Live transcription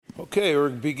Okay, we're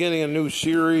beginning a new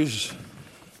series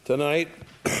tonight,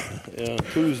 on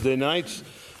Tuesday nights.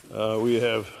 We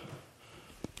have,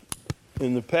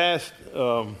 in the past,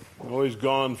 always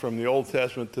gone from the Old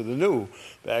Testament to the New,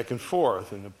 back and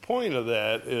forth. And the point of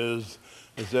that is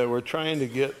that we're trying to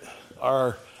get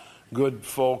our good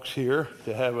folks here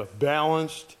to have a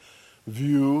balanced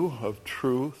view of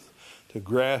truth, to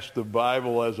grasp the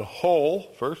Bible as a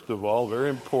whole, first of all, very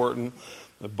important.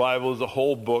 The Bible is a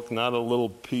whole book, not a little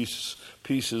pieces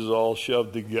all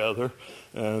shoved together.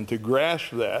 And to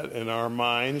grasp that in our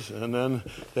minds, and then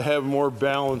to have a more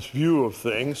balanced view of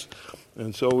things.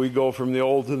 And so we go from the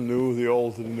old to the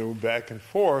new, back and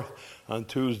forth on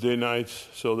Tuesday nights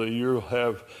so that you'll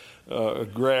have a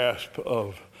grasp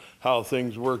of how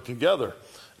things work together.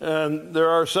 And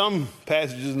there are some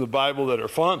passages in the Bible that are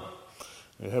fun.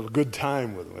 We have a good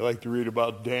time with them. We like to read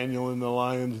about Daniel in the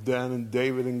lion's den and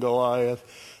David and Goliath,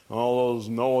 all those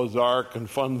Noah's Ark and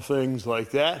fun things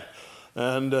like that.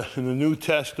 And in the New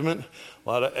Testament, a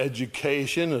lot of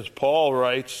education, as Paul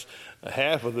writes,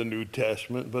 half of the New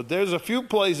Testament. But there's a few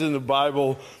places in the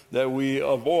Bible that we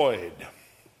avoid.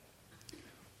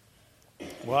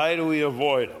 Why do we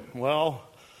avoid them? Well,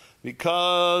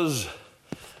 because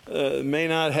it may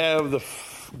not have the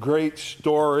great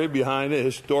story behind it,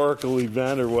 historical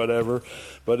event or whatever,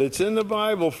 but it's in the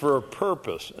Bible for a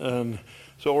purpose. And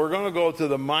so we're going to go to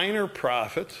the minor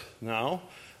prophets now,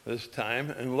 this time,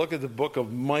 and look at the book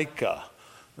of Micah.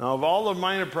 Now, of all the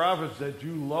minor prophets that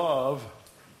you love,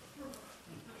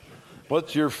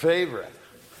 what's your favorite?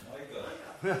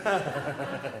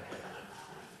 Micah.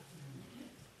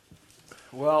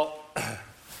 Well,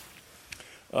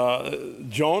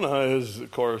 Jonah is,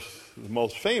 of course, the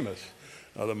most famous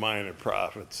of the minor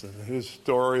prophets. And his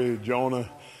story, Jonah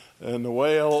and the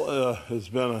whale, has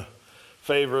been a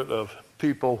favorite of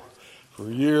people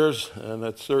for years, and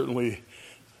that's certainly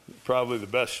probably the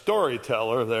best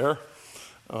storyteller there.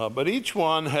 But each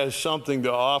one has something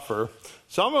to offer.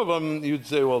 Some of them you'd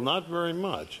say, well, not very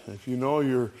much. If you know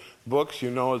your books,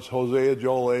 you know it's Hosea,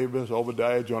 Joel, Amos,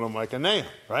 Obadiah, Jonah, Micah, Nahum,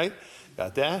 right?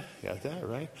 Got that? Got that,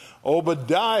 right?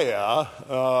 Obadiah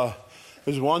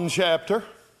is one chapter.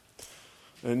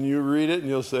 And you read it and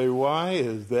you'll say, why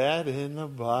is that in the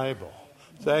Bible?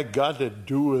 What's that got to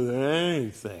do with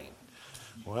anything?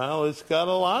 Well, it's got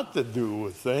a lot to do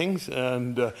with things,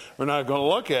 and we're not going to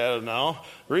look at it now.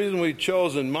 The reason we've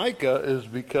chosen Micah is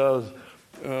because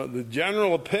the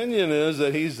general opinion is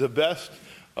that he's the best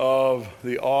of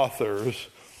the authors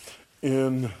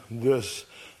in this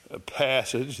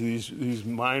passage, these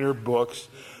minor books.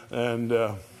 And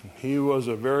he was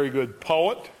a very good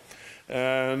poet.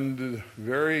 And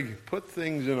put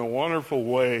things in a wonderful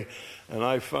way, and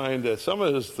I find that some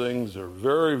of his things are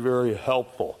very, very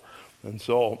helpful. And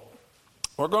so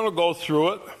we're going to go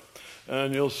through it,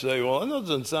 and you'll say, well, that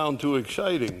doesn't sound too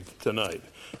exciting tonight.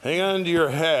 Hang on to your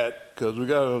hat, because we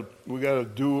got to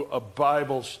do a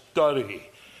Bible study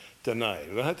tonight.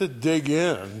 We're going to have to dig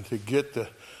in to get the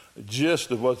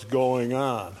gist of what's going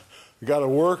on. You got to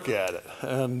work at it.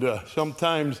 And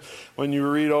sometimes when you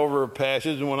read over a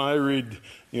passage, and when I read,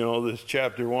 this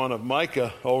chapter 1 of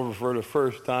Micah over for the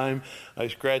first time, I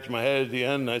scratch my head at the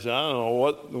end and I say, I don't know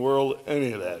what in the world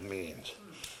any of that means.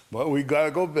 But we got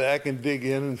to go back and dig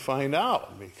in and find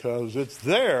out, because it's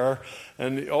there.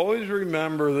 And always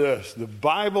remember this: the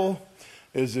Bible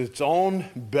is its own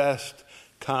best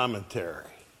commentary.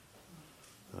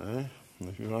 All right?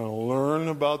 If you want to learn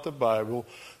about the Bible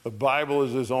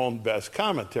is his own best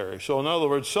commentary. So in other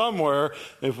words, somewhere,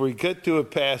 if we get to a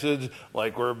passage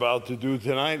like we're about to do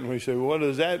tonight, and we say, well, what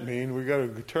does that mean? We've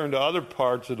got to turn to other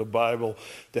parts of the Bible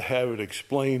to have it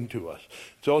explained to us.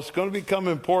 So it's going to become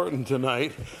important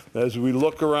tonight as we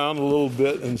look around a little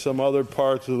bit in some other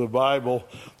parts of the Bible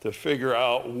to figure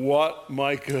out what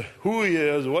Micah, who he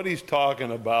is, what he's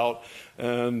talking about.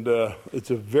 And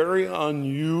it's a very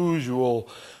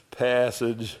unusual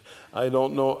passage. I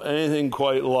don't know anything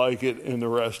quite like it in the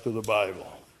rest of the Bible.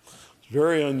 It's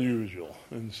very unusual.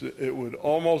 And it would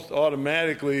almost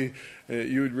automatically,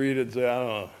 you would read it and say,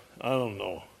 I don't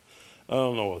know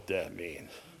what that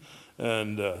means.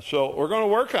 And so we're going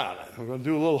to work on it. We're going to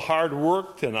do a little hard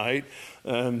work tonight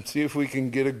and see if we can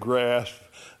get a grasp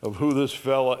of who this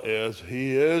fella is.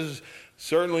 He is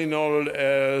certainly noted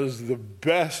as the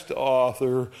best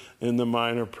author in the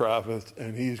minor prophets,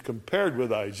 and he's compared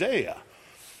with Isaiah.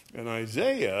 And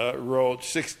Isaiah wrote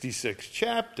 66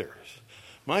 chapters.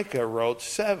 Micah wrote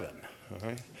 7. All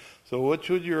right? So which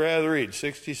would you rather read,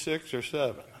 66 or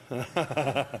 7?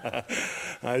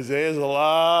 Isaiah's a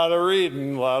lot of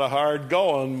reading, a lot of hard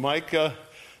going. Micah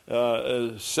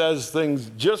says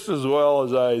things just as well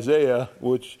as Isaiah,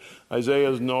 which Isaiah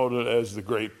is noted as the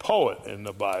great poet in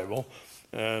the Bible.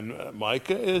 And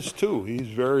Micah is too. He's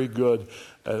very good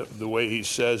at the way he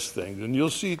says things. And you'll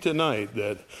see tonight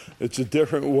that it's a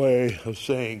different way of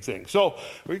saying things. So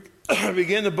we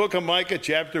begin the book of Micah,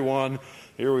 chapter 1.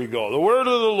 Here we go. The word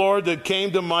of the Lord that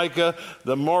came to Micah,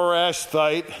 the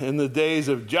Morashthite, in the days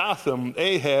of Jotham,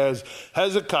 Ahaz,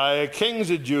 Hezekiah,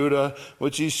 kings of Judah,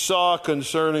 which he saw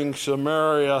concerning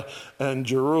Samaria and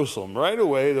Jerusalem. Right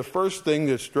away, the first thing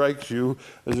that strikes you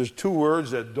is there's two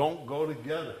words that don't go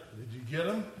together. Did you get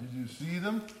them? Did you see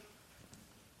them?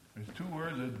 There's two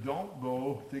words that don't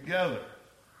go together.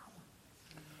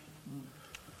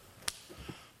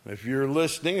 If you're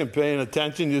listening and paying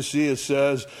attention, you see it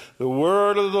says, the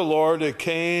word of the Lord that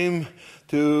came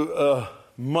to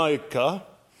Micah,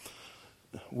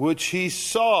 which he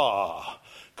saw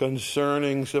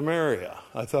concerning Samaria.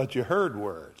 I thought you heard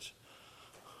words.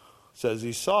 It says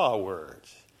he saw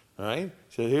words, right?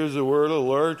 So here's the word of the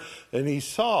Lord, and he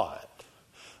saw it.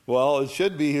 Well, it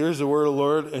should be, here's the word of the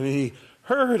Lord, and he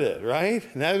heard it, right?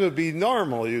 And that would be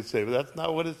normal, you'd say, but that's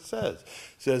not what it says. It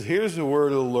says, here's the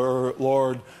word of the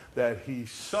Lord that he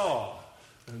saw.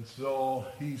 And so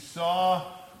he saw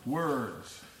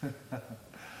words. Does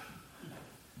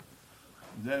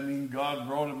that mean God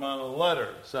wrote them on a letter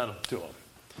and sent them to him?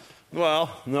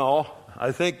 Well, no.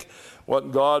 I think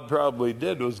what God probably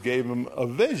did was gave him a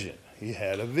vision. He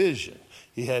had a vision.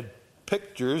 He had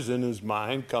pictures in his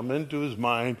mind, come into his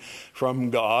mind from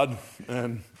God.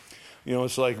 And, you know,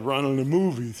 it's like running a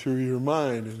movie through your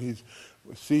mind. And he's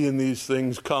seeing these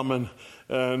things coming.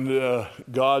 And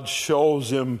God shows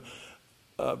him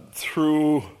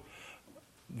through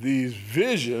these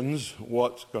visions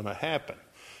what's going to happen.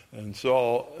 And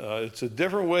so it's a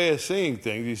different way of seeing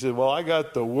things. He said, well, I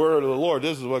got the word of the Lord.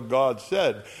 This is what God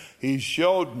said. He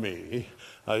showed me.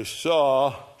 I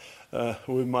saw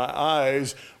with my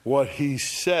eyes what he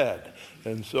said.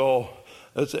 And so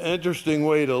that's an interesting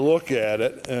way to look at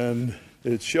it. And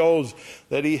it shows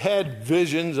that he had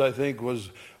visions, I think, was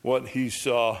what he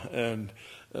saw. And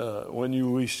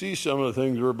when we see some of the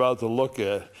things we're about to look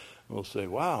at, we'll say,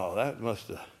 wow, that must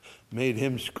have made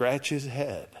him scratch his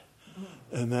head.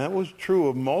 And that was true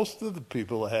of most of the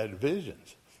people that had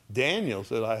visions. Daniel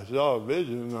said, I saw a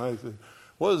vision. And I said,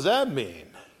 what does that mean?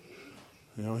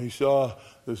 You know, he saw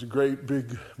this great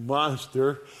big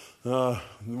monster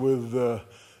with, a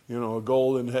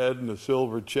golden head and a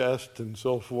silver chest and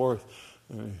so forth.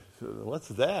 And he said, what's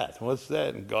that? What's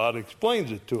that? And God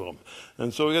explains it to him.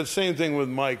 And so we got the same thing with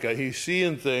Micah. He's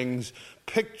seeing things,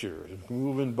 pictures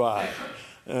moving by.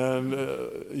 And,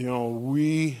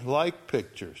 we like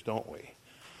pictures, don't we?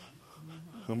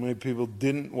 How many people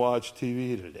didn't watch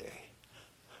TV today?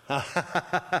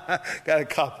 Got a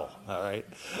couple, all right.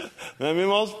 I mean,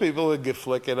 most people would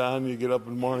flick it on. You get up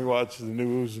in the morning, watch the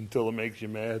news until it makes you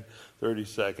mad, 30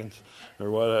 seconds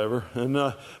or whatever. And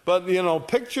but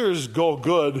pictures go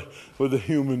good with the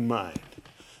human mind.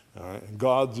 All right.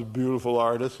 God's a beautiful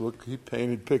artist. Look, he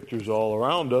painted pictures all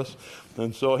around us.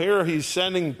 And so here he's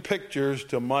sending pictures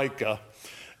to Micah.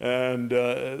 And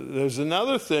there's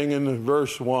another thing in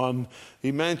verse 1.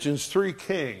 He mentions three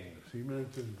kings. He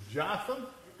mentions Jotham.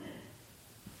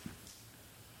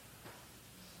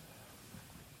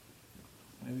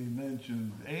 And he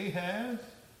mentions Ahaz.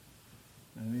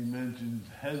 And he mentions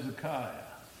Hezekiah.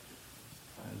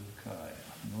 And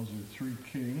those are three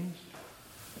kings.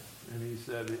 And he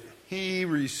said he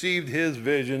received his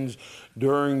visions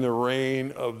during the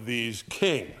reign of these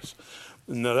kings.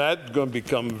 Now that's going to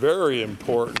become very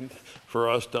important for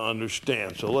us to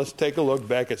understand. So let's take a look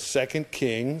back at 2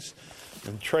 Kings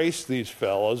and trace these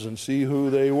fellows and see who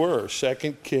they were.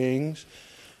 2 Kings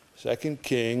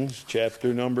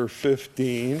chapter number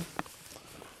 15.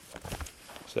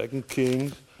 2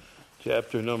 Kings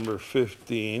chapter number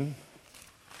 15.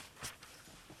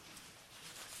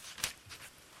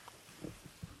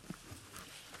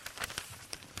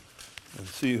 And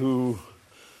see who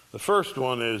the first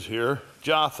one is here,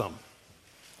 Jotham.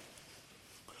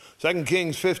 2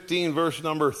 Kings 15, verse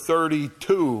number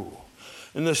 32.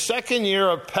 In the second year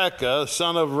of Pekah,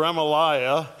 son of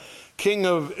Remaliah, king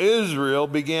of Israel,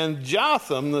 began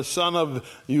Jotham, the son of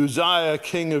Uzziah,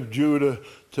 king of Judah,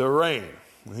 to reign.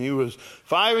 He was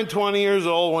 25 years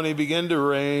old when he began to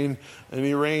reign, and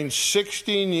he reigned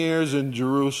 16 years in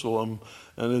Jerusalem.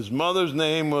 And his mother's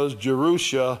name was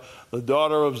Jerusha, the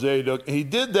daughter of Zadok. He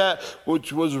did that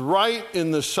which was right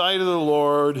in the sight of the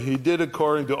Lord. He did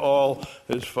according to all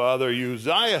his father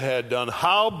Uzziah had done.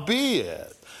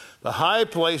 Howbeit, the high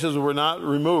places were not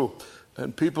removed,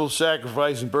 and people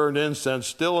sacrificed and burned incense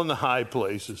still in the high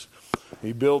places.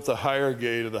 He built the higher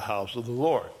gate of the house of the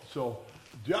Lord. So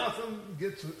Jotham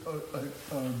gets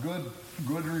a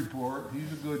good report.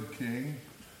 He's a good king,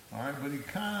 all right, but he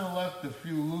kind of left a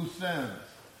few loose ends.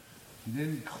 He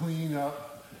didn't clean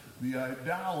up the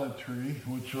idolatry,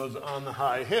 which was on the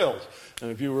high hills.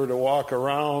 And if you were to walk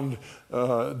around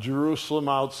Jerusalem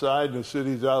outside, the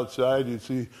cities outside, you'd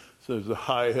see there's a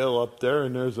high hill up there,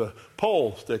 and there's a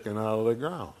pole sticking out of the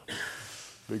ground.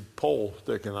 Big pole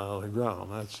sticking out of the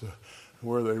ground. That's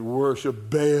where they worship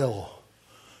Baal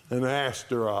and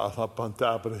Ashtaroth, up on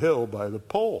top of the hill by the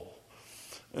pole.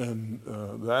 And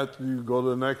that, you go to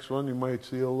the next one, you might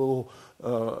see a little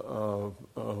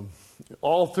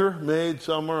altar made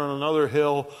somewhere on another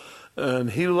hill,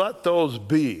 and he let those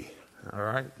be. All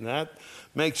right, and that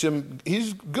makes him,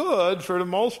 he's good for the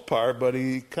most part, but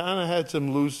he kind of had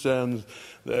some loose ends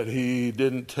that he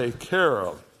didn't take care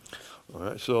of. All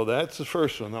right, so that's the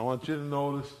first one. I want you to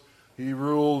notice he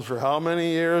ruled for how many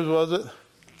years was it?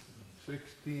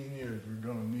 16 years. We're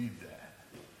going to need that.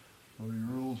 So he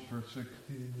rules for 16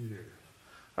 years.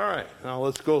 All right, now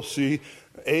let's go see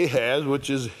Ahaz, which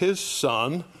is his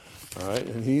son. All right,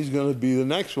 and he's going to be the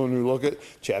next one. We look at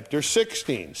chapter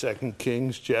 16, 2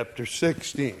 Kings chapter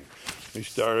 16. We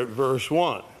start at verse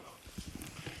 1.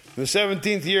 In the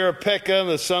 17th year of Pekah,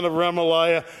 the son of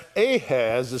Remaliah,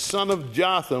 Ahaz, the son of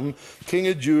Jotham, king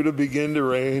of Judah, began to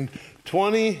reign.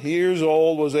 20 years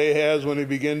old was Ahaz when he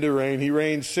began to reign. He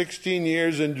reigned 16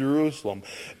 years in Jerusalem,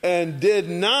 and did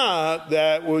not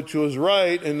that which was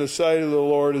right in the sight of the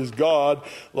Lord his God,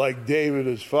 like David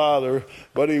his father.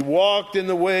 But he walked in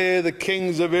the way of the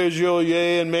kings of Israel,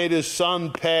 yea, and made his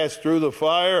son pass through the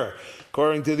fire,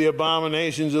 according to the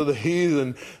abominations of the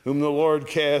heathen, whom the Lord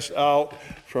cast out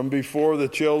from before the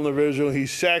children of Israel. He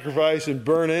sacrificed and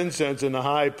burned incense in the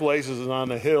high places and on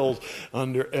the hills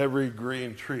under every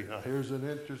green tree. Now here's an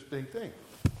interesting thing.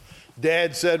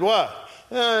 Dad said what?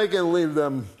 I can leave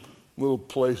them little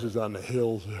places on the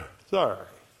hills there. It's all right.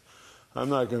 I'm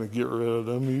not going to get rid of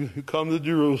them. You come to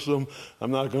Jerusalem,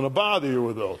 I'm not going to bother you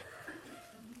with those.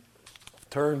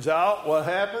 Turns out what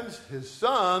happens? His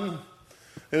son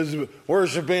is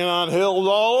worshiping on hills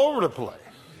all over the place.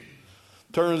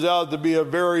 Turns out to be a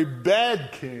very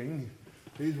bad king.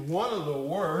 He's one of the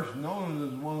worst, known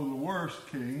as one of the worst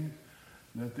kings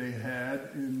that they had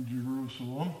in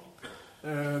Jerusalem.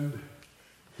 And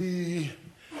he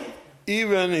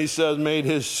says, made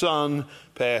his son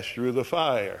pass through the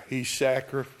fire. He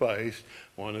sacrificed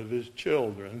one of his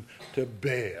children to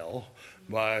Baal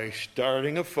by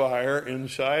starting a fire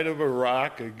inside of a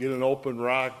rock, get an open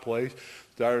rock place,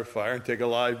 start a fire, and take a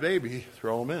live baby,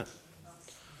 throw him in.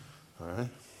 All right.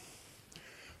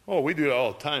 Oh, we do that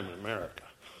all the time in America.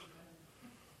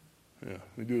 Yeah,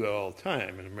 we do that all the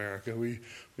time in America. We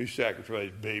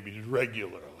sacrifice babies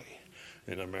regularly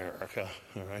in America.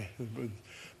 All right.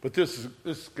 But this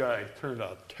guy turned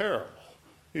out terrible.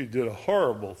 He did a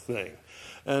horrible thing,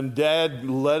 and Dad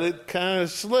let it kind of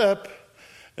slip,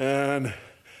 and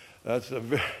that's a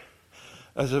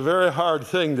very hard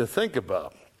thing to think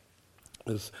about.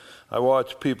 I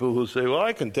watch people who say, well,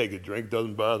 I can take a drink,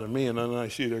 doesn't bother me, and then I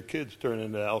see their kids turn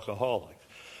into alcoholics.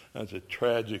 That's a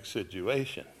tragic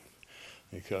situation,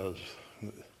 because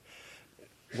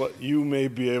what you may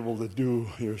be able to do,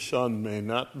 your son may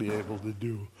not be able to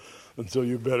do, and so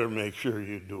you better make sure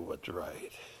you do what's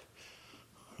right.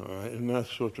 All right, and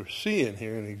that's what we're seeing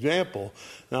here, an example.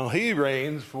 Now, he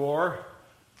reigns for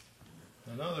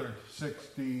another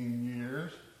 16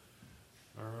 years,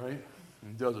 all right?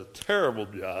 He does a terrible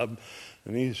job,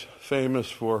 and he's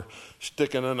famous for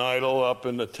sticking an idol up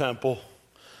in the temple.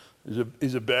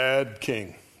 He's a bad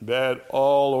king, bad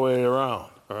all the way around,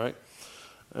 all right?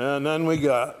 And then we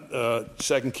got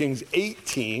 2 Kings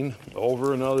 18,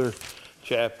 over another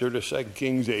chapter to 2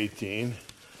 Kings 18.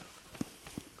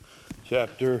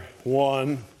 Chapter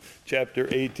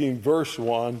 18, verse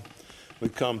 1, we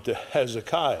come to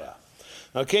Hezekiah.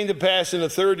 Now it came to pass in the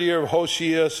 3rd year of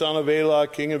Hoshea, son of Elah,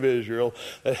 king of Israel,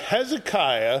 that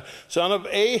Hezekiah, son of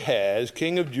Ahaz,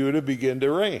 king of Judah, began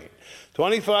to reign.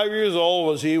 25 years old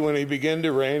was he when he began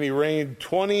to reign. He reigned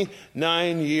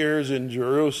 29 years in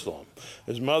Jerusalem.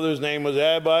 His mother's name was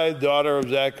Abi, daughter of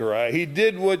Zechariah. He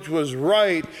did which was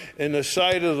right in the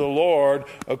sight of the Lord,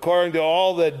 according to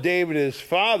all that David his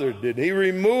father did. He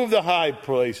removed the high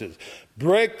places,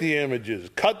 break the images,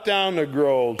 cut down the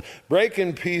groves, break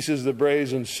in pieces the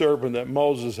brazen serpent that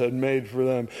Moses had made for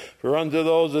them. For unto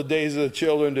those the days of the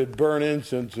children did burn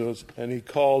incense, and he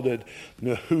called it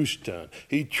Nehushtan.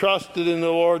 He trusted in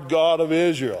the Lord God of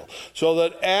Israel, so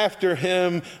that after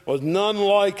him was none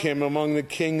like him among the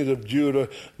kings of Judah,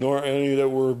 nor any that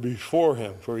were before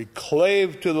him. For he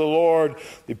clave to the Lord,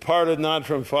 departed not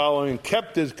from following,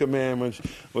 kept his commandments,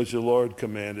 which the Lord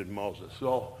commanded Moses.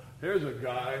 So here's a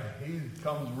guy, he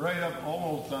comes right up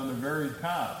almost on the very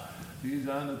top. He's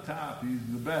on the top. He's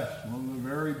the best, one of the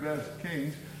very best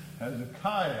kings,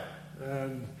 Hezekiah.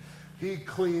 And he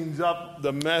cleans up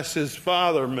the mess his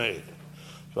father made.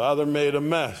 Father made a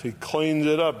mess. He cleans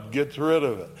it up, gets rid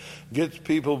of it, gets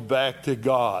people back to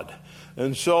God.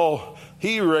 And so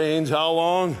he reigns how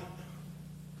long?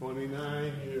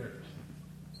 29 years.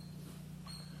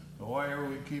 So why are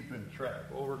we keeping track?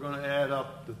 Well, we're going to add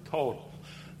up the total.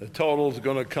 The total is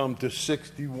going to come to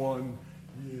 61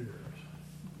 years.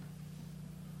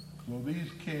 So these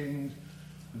kings,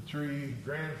 the three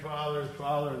grandfathers,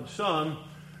 father, and son,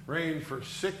 reigned for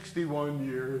 61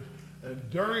 years. And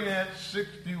during that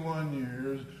 61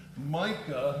 years,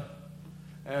 Micah,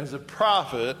 as a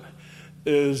prophet,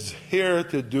 is here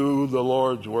to do the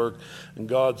Lord's work, and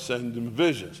God sends him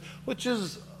visions, which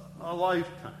is a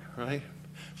lifetime, right?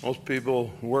 Most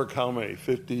people work how many?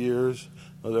 50 years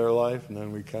of their life, and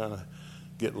then we kind of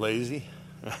get lazy,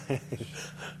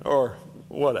 or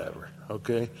whatever,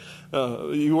 okay?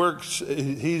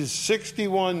 He's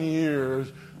 61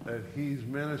 years that he's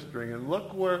ministering, and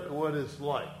look what it's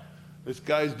like. This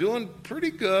guy's doing pretty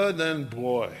good, then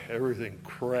boy, everything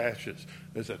crashes.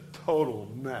 It's a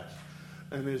total mess.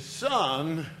 And his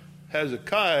son,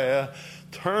 Hezekiah,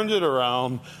 turns it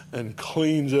around and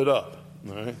cleans it up,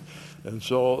 right? And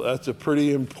so that's a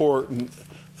pretty important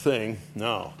thing.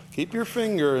 Now, keep your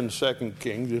finger in 2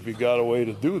 Kings if you got a way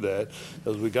to do that,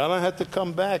 because we're going to have to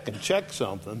come back and check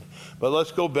something. But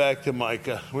let's go back to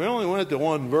Micah. We only went to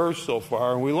one verse so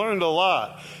far, and we learned a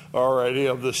lot already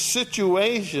of the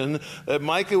situation that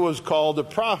Micah was called to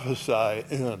prophesy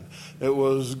in. It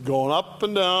was going up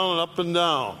and down and up and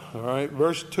down. All right,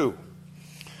 verse 2,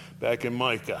 back in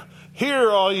Micah.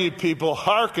 Hear, all ye people,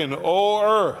 hearken, O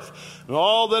earth, and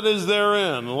all that is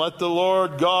therein. Let the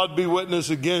Lord God be witness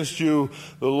against you,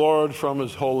 the Lord from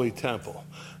his holy temple.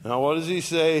 Now, what does he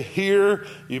say? Hear,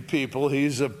 ye people.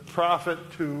 He's a prophet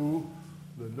to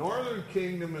the northern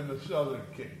kingdom and the southern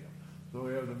kingdom. So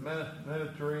we have the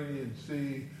Mediterranean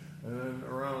Sea, and then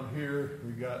around here,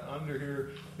 we got under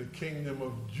here the kingdom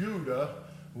of Judah,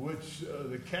 which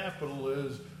the capital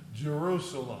is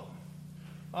Jerusalem.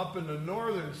 Up in the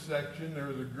northern section, there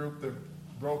was a group that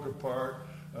broke apart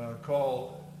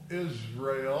called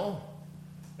Israel.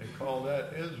 They called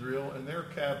that Israel, and their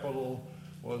capital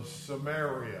was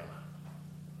Samaria.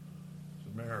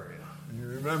 Samaria. And you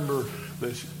remember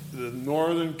this, the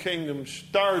northern kingdom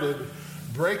started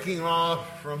breaking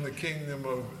off from the kingdom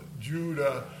of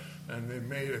Judah, and they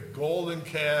made a golden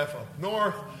calf up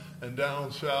north and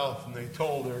down south, and they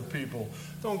told their people,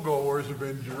 don't go worship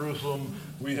in Jerusalem.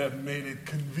 We have made it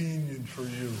convenient for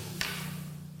you.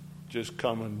 Just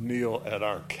come and kneel at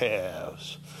our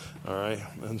calves. All right?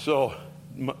 And so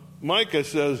Micah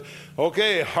says,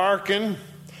 okay, hearken.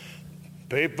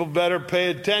 People better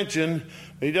pay attention.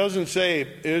 He doesn't say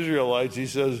Israelites. He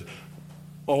says,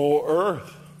 oh,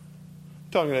 earth.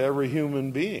 Talking to every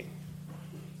human being.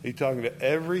 He's talking to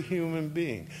every human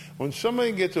being. When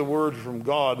somebody gets a word from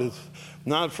God, it's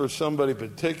not for somebody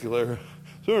particular.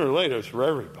 Sooner or later, it's for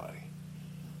everybody.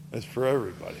 It's for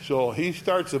everybody. So he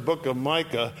starts the book of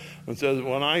Micah and says,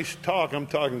 when I talk, I'm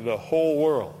talking to the whole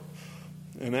world.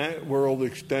 And that world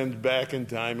extends back in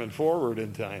time and forward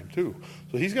in time, too.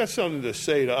 So he's got something to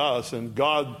say to us, and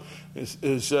God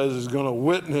says is going to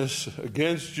witness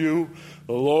against you.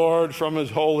 The Lord from his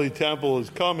holy temple is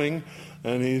coming,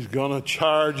 and he's going to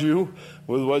charge you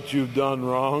with what you've done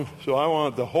wrong. So I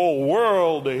want the whole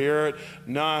world to hear it,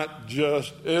 not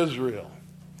just Israel.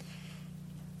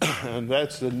 And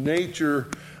that's the nature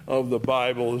of the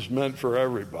Bible, is meant for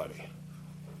everybody.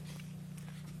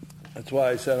 That's why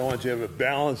I said I want you to have a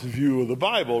balanced view of the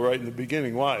Bible right in the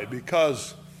beginning. Why?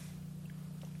 Because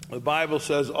the Bible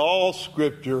says all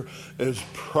Scripture is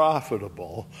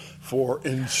profitable for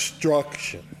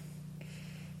instruction.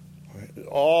 Right?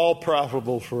 All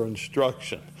profitable for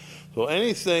instruction. So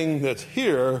anything that's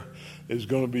here is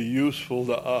going to be useful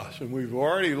to us. And we've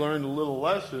already learned a little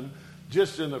lesson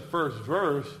just in the first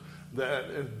verse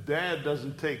that if Dad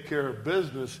doesn't take care of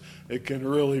business, it can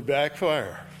really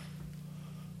backfire.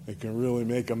 It can really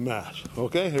make a mess.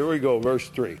 Okay, here we go, verse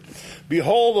 3.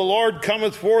 Behold, the Lord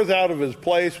cometh forth out of his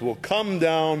place, will come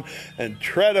down and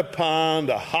tread upon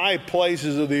the high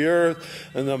places of the earth,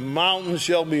 and the mountains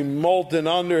shall be molten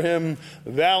under him.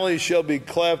 The valleys shall be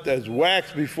cleft as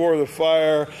wax before the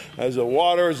fire, as the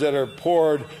waters that are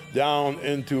poured down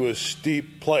into a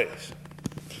steep place.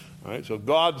 All right, so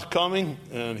God's coming,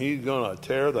 and he's going to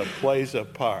tear the place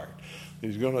apart.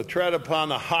 He's going to tread upon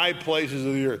the high places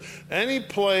of the earth. Any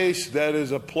place that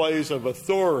is a place of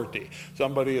authority,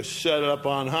 somebody is set up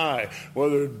on high,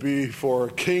 whether it be for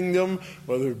a kingdom,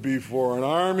 whether it be for an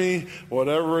army,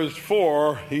 whatever it's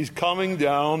for, he's coming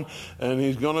down and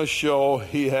he's going to show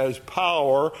he has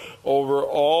power over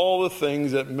all the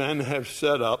things that men have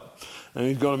set up. And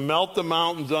he's going to melt the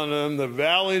mountains under them. The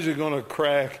valleys are going to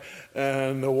crack,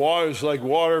 and the water is like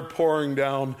water pouring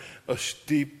down a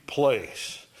steep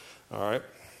place. All right,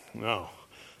 now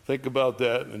think about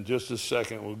that in just a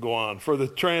second. We'll go on. For the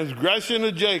transgression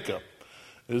of Jacob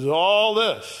is all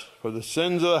this, for the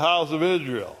sins of the house of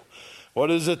Israel.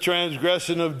 What is the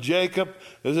transgression of Jacob?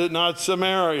 Is it not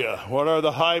Samaria? What are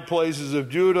the high places of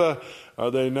Judah?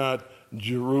 Are they not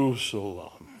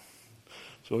Jerusalem?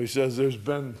 So he says there's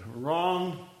been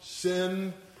wrong,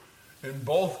 sin in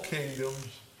both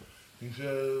kingdoms. He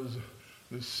says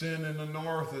the sin in the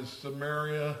north is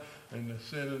Samaria, and the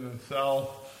sin in the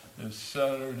south is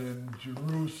centered in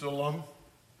Jerusalem.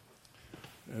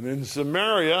 And in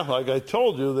Samaria, like I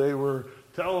told you, they were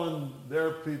telling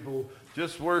their people,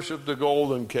 just worship the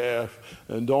golden calf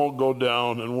and don't go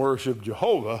down and worship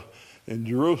Jehovah in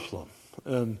Jerusalem.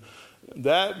 And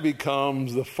that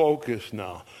becomes the focus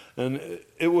now. And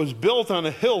it was built on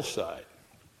a hillside.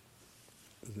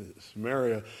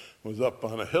 Samaria was up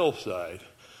on a hillside.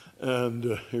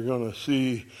 And you're going to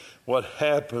see what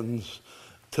happens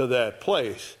to that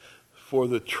place for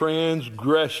the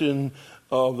transgression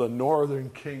of the northern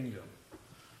kingdom.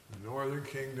 The northern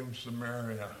kingdom,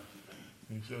 Samaria.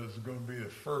 He says it's going to be the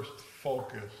first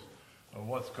focus of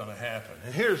what's going to happen.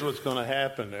 And here's what's going to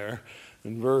happen there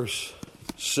in verse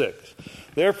 6.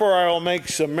 Therefore I will make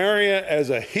Samaria as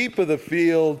a heap of the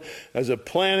field, as the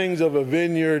plantings of a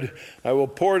vineyard. I will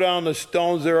pour down the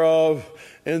stones thereof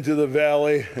into the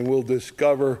valley, and will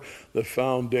discover the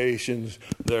foundations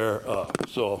thereof.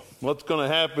 So what's going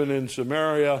to happen in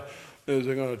Samaria is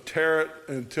they're going to tear it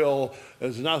until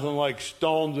there's nothing like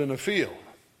stones in a field.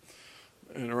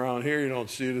 And around here you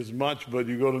don't see it as much, but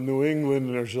you go to New England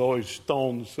and there's always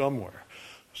stones somewhere.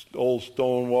 Old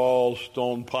stone walls,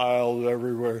 stone piles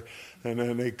everywhere. And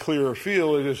then they clear a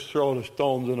field, they just throw the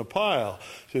stones in a pile.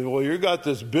 Say, well, you got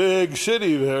this big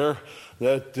city there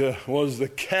that was the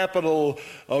capital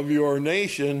of your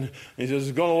nation. He says,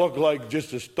 it's going to look like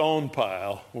just a stone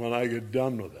pile when I get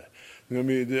done with it.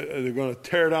 They're going to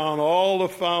tear down all the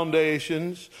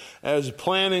foundations as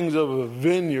plantings of a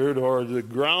vineyard, or the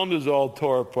ground is all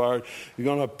tore apart. You're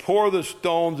going to pour the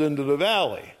stones into the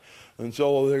valley. And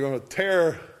so they're going to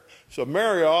tear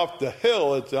Samaria off the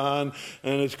hill it's on,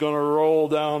 and it's going to roll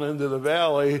down into the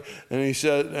valley. And he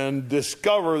said, and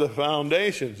discover the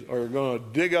foundations, or going to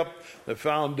dig up the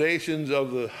foundations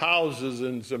of the houses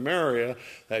in Samaria,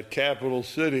 that capital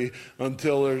city,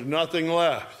 until there's nothing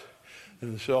left.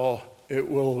 And so it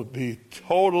will be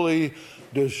totally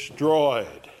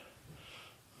destroyed.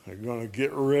 They're going to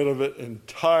get rid of it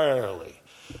entirely.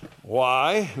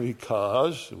 Why?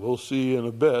 Because, we'll see in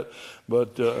a bit,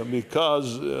 but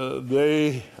because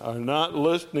they are not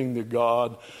listening to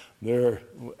God, they're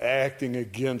acting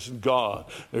against God.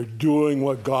 They're doing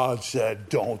what God said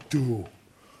don't do.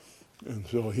 And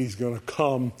so he's going to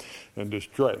come and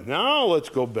destroy it. Now let's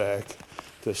go back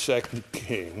to 2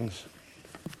 Kings.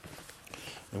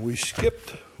 And we skipped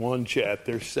one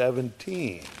chapter,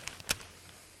 17.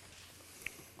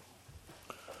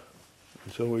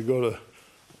 So we go to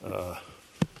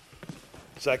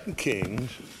 2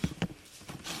 Kings,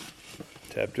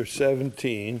 chapter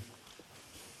 17,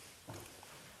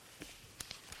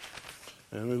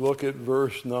 and we look at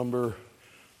verse number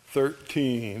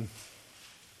 13.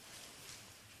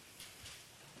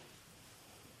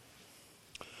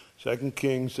 2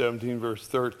 Kings 17, verse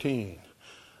 13.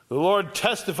 The Lord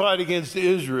testified against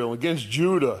Israel, against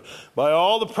Judah, by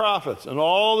all the prophets and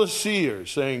all the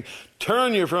seers, saying,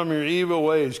 turn you from your evil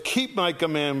ways, keep my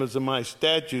commandments and my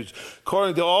statutes,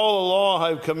 according to all the law I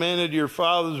have commanded your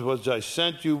fathers, which I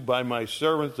sent you by my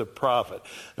servants the prophet.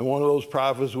 And one of those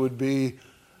prophets would be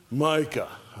Micah,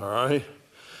 all right?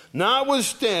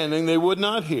 Notwithstanding, they would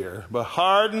not hear, but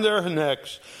hardened their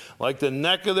necks, like the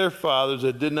neck of their fathers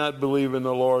that did not believe in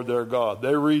the Lord their God.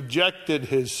 They rejected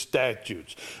his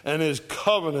statutes and his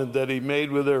covenant that he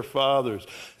made with their fathers,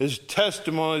 his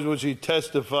testimonies which he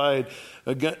testified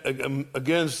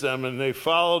against them, and they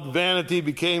followed vanity,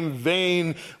 became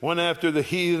vain, went after the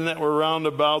heathen that were round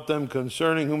about them,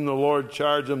 concerning whom the Lord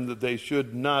charged them that they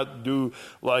should not do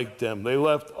like them. They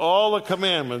left all the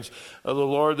commandments of the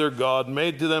Lord their God,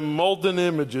 made to them molten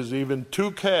images, even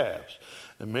 2 calves,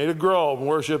 and made a grove, and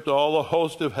worshipped all the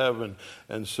host of heaven,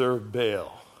 and served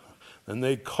Baal. And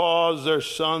they caused their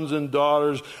sons and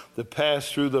daughters to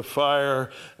pass through the fire,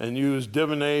 and used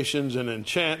divinations and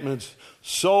enchantments,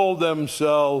 sold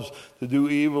themselves to do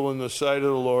evil in the sight of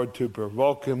the Lord, to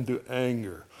provoke him to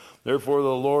anger. Therefore the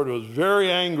Lord was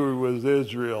very angry with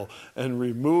Israel, and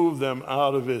removed them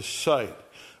out of his sight.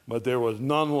 But there was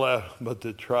none left but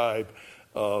the tribe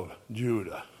of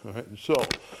Judah. All right? So,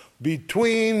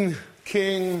 between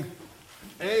King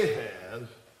Ahaz,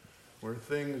 where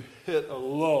things hit a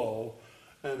low,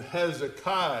 and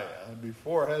Hezekiah,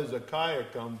 before Hezekiah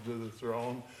comes to the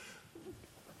throne,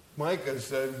 Micah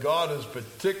said God is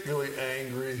particularly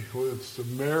angry with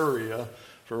Samaria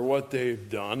for what they've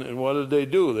done. And what did they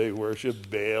do? They worshiped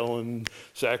Baal and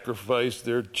sacrificed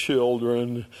their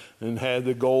children and had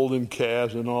the golden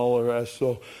calves and all the rest.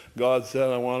 So God said,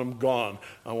 I want them gone.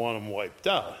 I want them wiped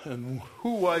out. And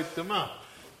who wiped them out?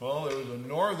 Well, there was a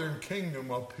northern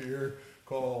kingdom up here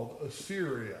called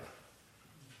Assyria.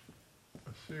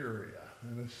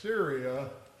 And Assyria,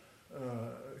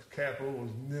 capital was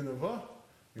Nineveh.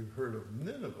 You've heard of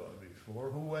Nineveh before.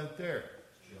 Who went there?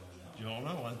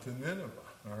 Jonah went to Nineveh.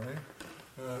 All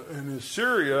right. And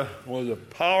Assyria was a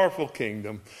powerful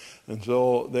kingdom. And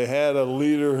so they had a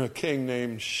leader, a king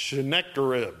named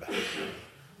Sennacherib.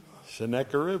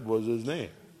 Sennacherib was his name.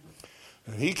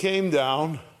 And he came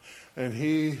down and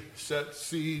he set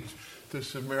siege to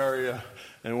Samaria.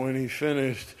 And when he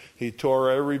finished, he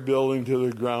tore every building to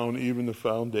the ground, even the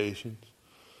foundations,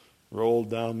 rolled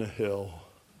down the hill,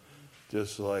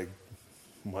 just like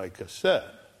Micah said.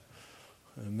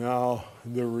 And now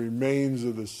the remains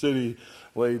of the city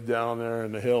laid down there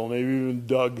in the hill, and they've even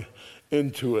dug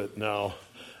into it now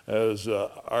as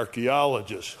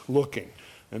archaeologists looking,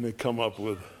 and they come up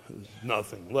with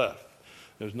nothing left.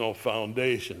 There's no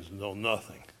foundations, no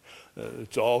nothing.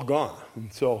 It's all gone.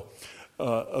 And so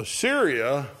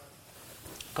Assyria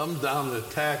comes down and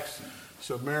attacks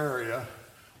Samaria,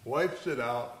 wipes it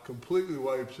out, completely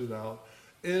wipes it out,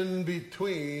 in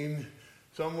between,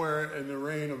 somewhere in the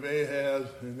reign of Ahaz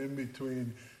and in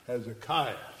between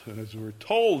Hezekiah. And as we're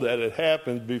told that it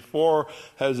happens before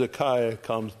Hezekiah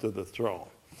comes to the throne.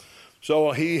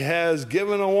 So he has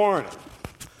given a warning.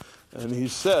 And he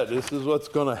said, this is what's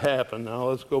going to happen. Now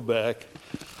let's go back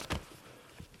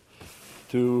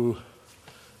to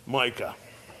Micah.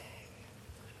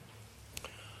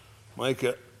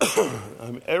 Micah,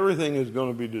 everything is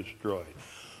going to be destroyed.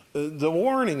 The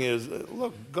warning is,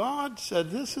 look, God said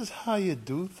this is how you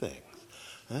do things.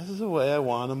 This is the way I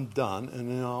want them done, and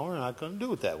we're not going to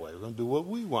do it that way. We're going to do what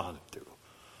we want to do.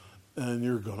 And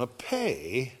you're going to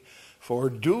pay for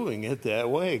doing it that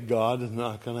way. God is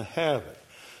not going to have it.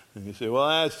 And you say, well,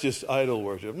 that's just idol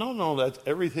worship. No, that's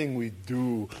everything we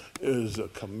do is a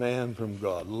command from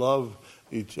God. Love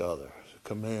each other. It's a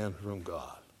command from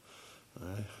God. All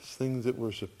right? It's things that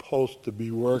we're supposed to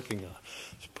be working on,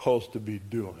 supposed to be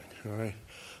doing. All right?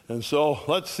 And so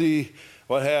let's see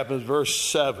what happens. Verse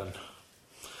 7.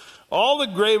 All the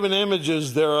graven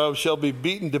images thereof shall be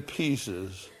beaten to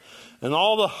pieces, and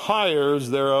all the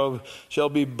hires thereof shall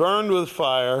be burned with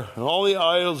fire, and all the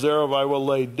idols thereof I will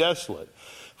lay desolate.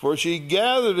 For she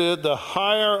gathered it the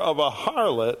hire of a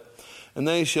harlot, and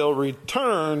they shall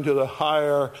return to the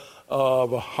hire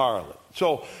of a harlot.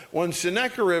 So when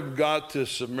Sennacherib got to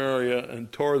Samaria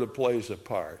and tore the place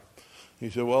apart,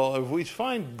 he said, well, if we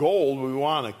find gold, we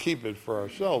want to keep it for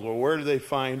ourselves. Well, where did they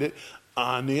find it?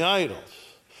 On the idols.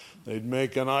 They'd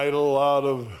make an idol out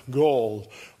of gold,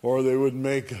 or they would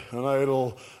make an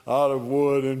idol out of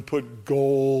wood and put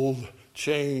gold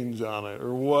chains on it,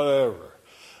 or whatever.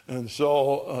 And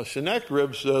so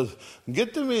Sennacherib says,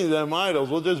 get to me them idols.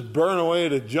 We'll just burn away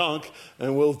the junk,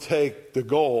 and we'll take the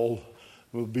gold.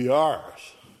 It will be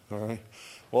ours. All right.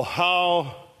 Well,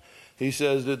 how, he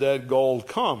says, did that gold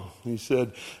come? He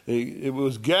said it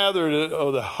was gathered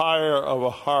of the hire of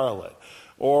a harlot,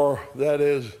 or that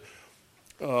is,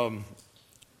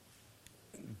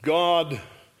 God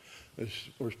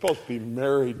we're supposed to be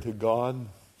married to God.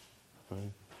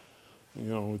 Right? You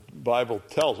know, the Bible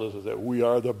tells us that we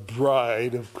are the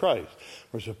bride of Christ.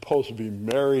 We're supposed to be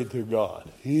married to God.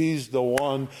 He's the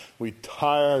one. We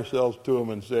tie ourselves to him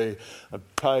and say, I'm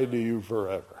tied to you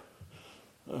forever.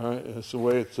 All right, that's the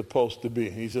way it's supposed to be.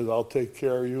 He says, I'll take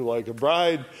care of you like a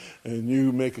bride, and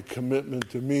you make a commitment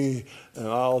to me, and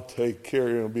I'll take care of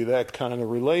you. It'll be that kind of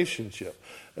relationship.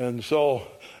 And so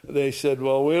they said,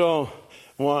 well, we don't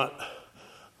want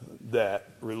that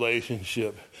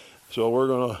relationship, so we're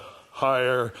going to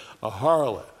hire a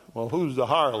harlot. Well, who's the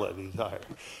harlot he's hired?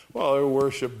 Well, they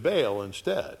worship Baal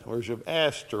instead, worship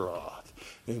Ashtaroth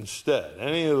instead.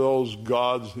 Any of those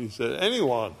gods, he said,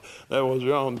 anyone that was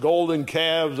around, golden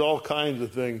calves, all kinds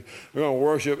of things. We're going to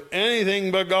worship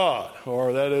anything but God.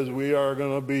 Or that is, we are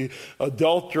going to be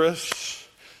adulterous.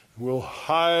 We'll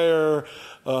hire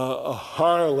a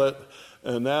harlot,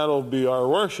 and that'll be our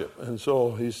worship. And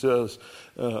so he says,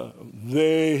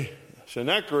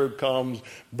 Sennacherib comes,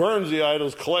 burns the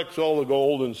idols, collects all the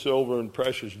gold and silver and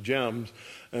precious gems,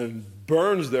 and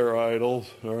burns their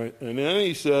idols. All right, and then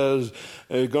he says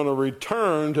they're going to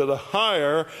return to the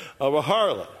hire of a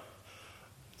harlot.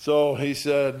 So he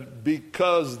said,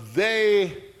 because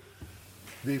they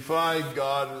defied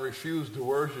God and refused to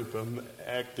worship him,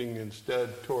 acting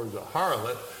instead towards a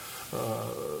harlot,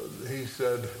 he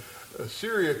said,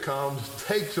 Assyria comes,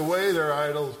 takes away their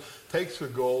idols, takes the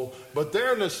gold, but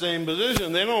they're in the same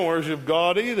position. They don't worship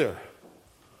God either.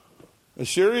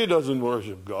 Assyria doesn't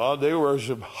worship God. They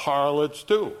worship harlots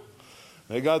too.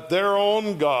 They got their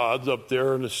own gods up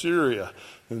there in Assyria.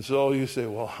 And so you say,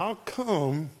 well, how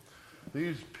come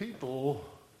these people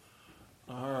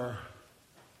are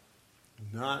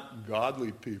not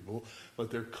godly people, but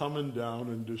they're coming down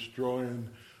and destroying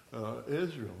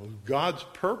Israel? God's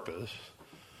purpose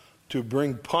to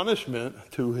bring punishment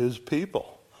to his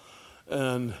people.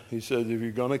 And he says, if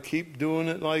you're going to keep doing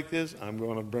it like this, I'm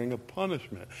going to bring a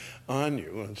punishment on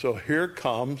you. And so here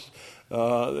comes,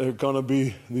 they're going to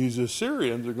be, these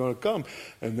Assyrians are going to come,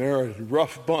 and they're a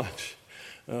rough bunch.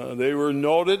 They were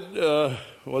noted,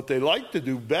 what they liked to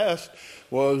do best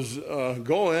was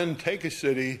go in, take a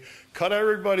city, cut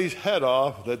everybody's head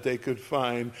off that they could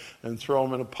find, and throw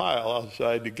them in a pile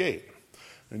outside the gate.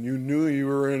 And you knew you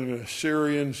were in an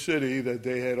Assyrian city that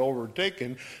they had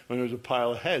overtaken when there was a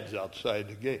pile of heads outside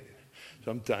the gate.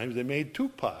 Sometimes they made two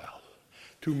piles.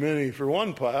 Too many for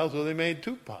one pile, so they made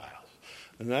two piles.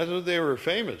 And that's what they were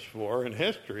famous for in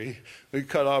history. We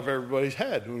cut off everybody's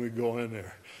head when we go in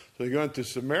there. So they went to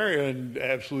Samaria and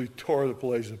absolutely tore the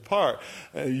place apart.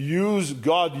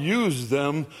 God used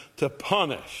them to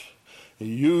punish. He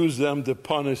used them to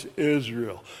punish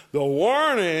Israel. The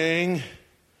warning,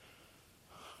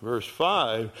 verse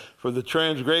 5, for the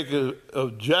transgression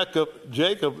of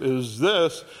Jacob is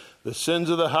this, the sins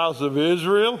of the house of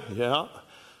Israel. Yeah,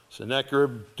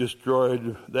 Sennacherib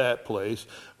destroyed that place.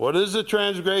 What is the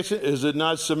transgression? Is it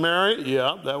not Samaria?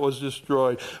 Yeah, that was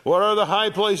destroyed. What are the high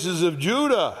places of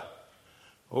Judah?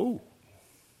 Oh,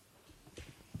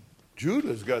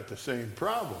 Judah's got the same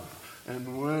problem.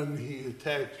 And when he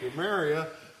attacked Samaria,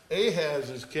 Ahaz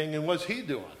is king, and what's he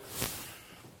doing?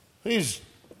 He's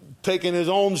taking his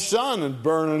own son and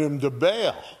burning him to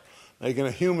Baal, making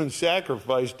a human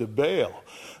sacrifice to Baal.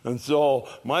 And so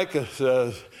Micah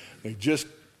says, they just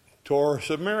tore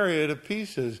Samaria to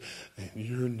pieces, and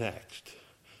you're next.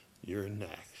 You're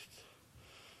next.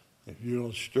 If you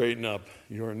don't straighten up,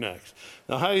 you're next.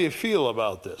 Now, how do you feel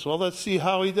about this? Well, let's see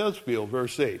how he does feel.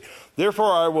 Verse 8.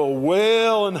 Therefore I will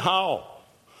wail and howl.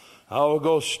 I will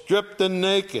go stripped and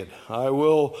naked. I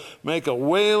will make a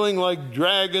wailing like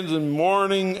dragons and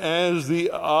mourning as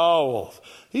the owls.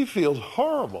 He feels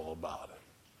horrible about it.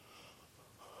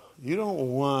 You don't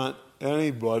want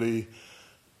anybody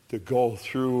to go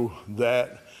through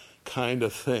that kind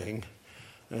of thing.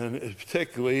 And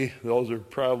particularly, those are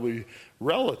probably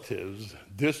relatives,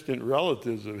 distant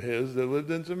relatives of his that lived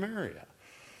in Samaria.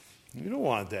 You don't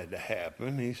want that to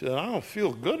happen. He said, I don't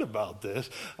feel good about this.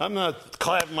 I'm not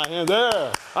clapping my hands.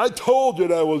 There, I told you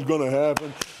that was going to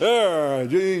happen. There,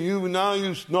 now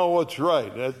you know what's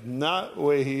right. That's not the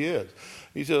way he is.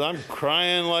 He says, I'm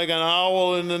crying like an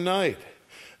owl in the night.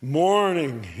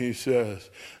 Mourning, he says.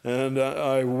 And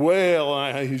I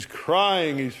wail. He's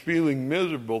crying. He's feeling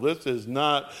miserable. This is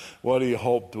not what he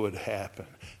hoped would happen.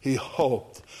 He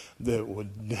hoped that it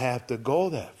wouldn't have to go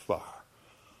that far.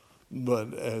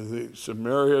 But as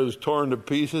Samaria is torn to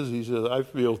pieces, he says, I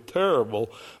feel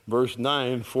terrible. Verse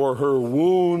 9, for her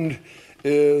wound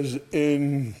is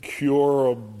incurable.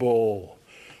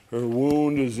 Her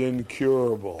wound is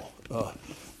incurable.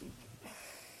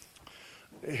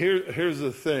 Here's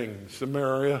the thing,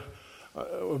 Samaria.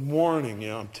 I'm warning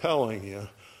you, I'm telling you,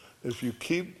 if you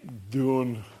keep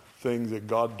doing things that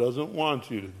God doesn't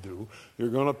want you to do, you're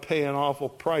going to pay an awful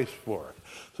price for it.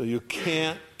 So you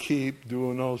can't keep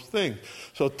doing those things.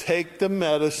 So take the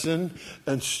medicine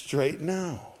and straighten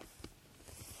out.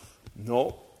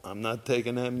 No, I'm not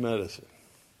taking that medicine.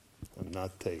 I'm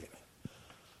not taking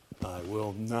it. I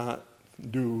will not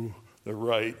do the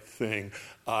right thing.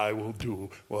 I will do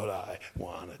what I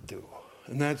want to do.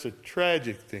 And that's a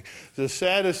tragic thing. The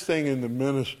saddest thing in the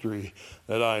ministry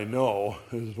that I know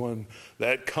is when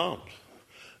that comes.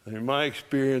 And my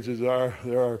experiences are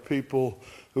there are people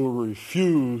who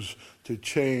refuse to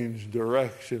change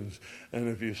directions. And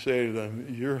if you say to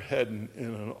them, you're heading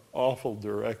in an awful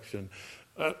direction,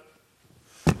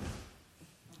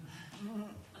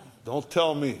 don't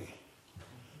tell me.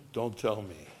 Don't tell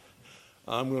me.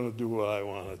 I'm going to do what I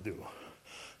want to do.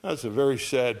 That's a very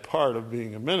sad part of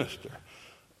being a minister.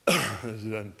 Is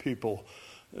then people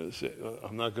say,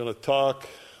 I'm not going to talk.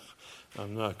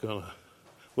 I'm not going to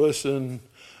listen.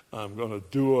 I'm going to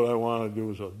do what I want to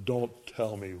do, so don't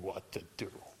tell me what to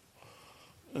do.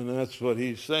 And that's what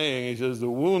he's saying. He says, the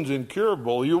wound's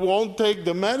incurable. You won't take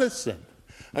the medicine.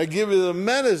 I give you the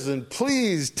medicine.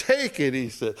 Please take it, he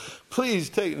said. Please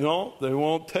take it. No, they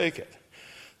won't take it.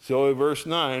 So in verse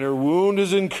 9, her wound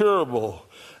is incurable,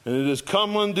 and it has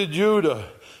come unto Judah.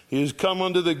 He has come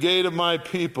unto the gate of my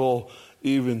people,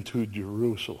 even to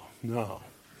Jerusalem. Now,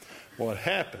 what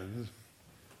happens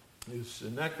is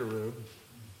Sennacherib,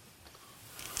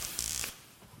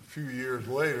 a few years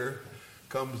later,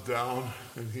 comes down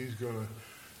and he's going to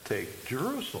take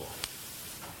Jerusalem.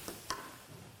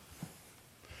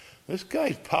 This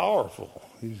guy's powerful.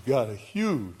 He's got a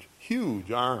huge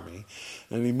army,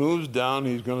 and he moves down.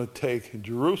 He's going to take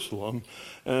Jerusalem,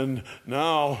 and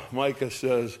now Micah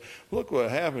says, look what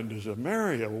happened to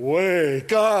Samaria.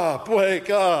 Wake up,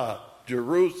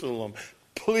 Jerusalem,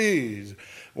 please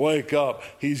wake up.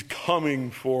 He's coming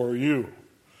for you.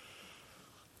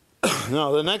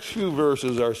 Now, the next few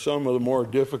verses are some of the more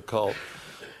difficult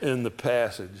in the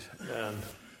passage, and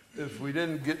if we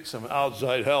didn't get some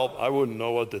outside help, I wouldn't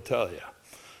know what to tell you.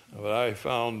 But I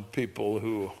found people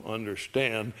who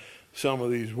understand some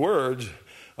of these words.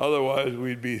 Otherwise,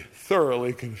 we'd be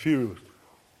thoroughly confused.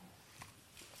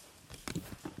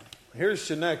 Here's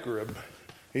Sennacherib.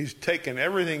 He's taken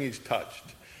everything he's touched.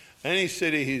 Any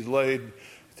city he's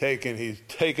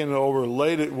taken over,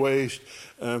 laid it waste,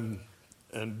 and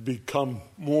become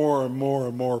more and more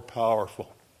and more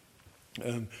powerful.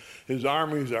 And his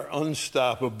armies are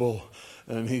unstoppable.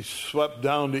 And he's swept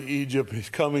down to Egypt. He's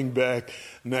coming back.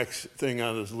 Next thing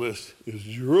on his list is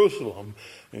Jerusalem.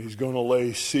 And he's going to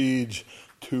lay siege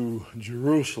to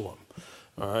Jerusalem.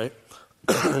 All right?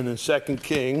 And in 2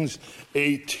 Kings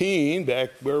 18, back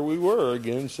where we were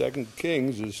again, 2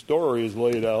 Kings, his story is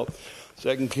laid out.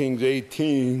 2 Kings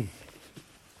 18,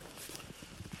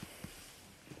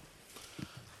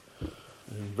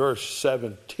 in verse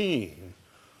 17.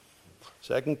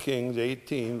 2 Kings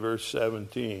 18, verse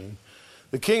 17.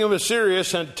 The king of Assyria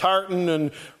sent Tartan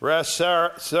and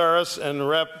Rasaris and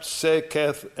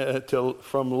Rapsaketh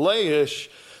from Laish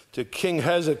to King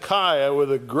Hezekiah with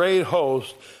a great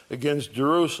host against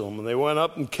Jerusalem. And they went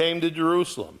up and came to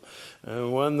Jerusalem.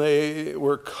 And when they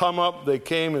were come up, they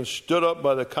came and stood up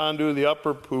by the conduit of the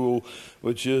upper pool,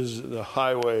 which is the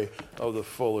highway of the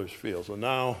fuller's field. So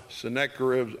now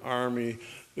Sennacherib's army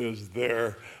is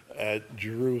there at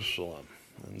Jerusalem.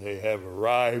 And they have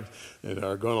arrived and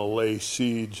are going to lay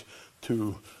siege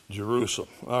to Jerusalem.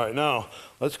 All right, now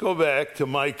let's go back to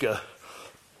Micah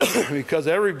because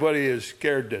everybody is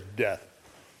scared to death,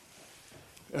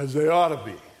 as they ought to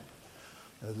be.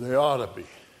 As they ought to be.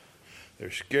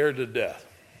 They're scared to death.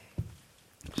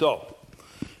 So,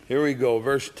 here we go,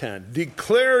 verse 10.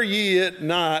 Declare ye it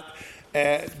not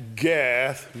at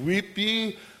Gath, weep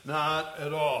ye not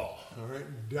at all. All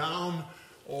right, down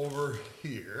over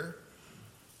here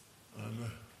on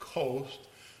the coast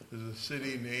is a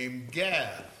city named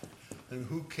Gath. And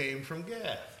who came from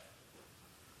Gath?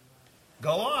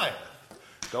 Goliath.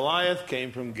 Goliath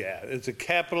came from Gath. It's the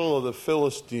capital of the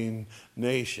Philistine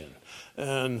nation.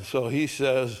 And so he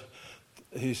says,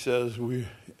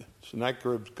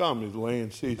 Sennacherib's come, he's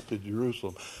laying siege to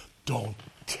Jerusalem. Don't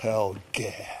tell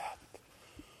Gath.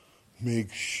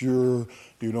 Make sure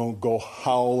you don't go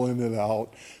howling it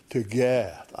out to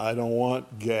Gath. I don't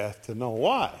want Gath to know.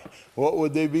 Why? What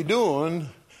would they be doing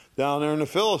down there in the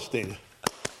Philistines?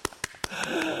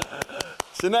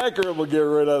 Sennacherib will get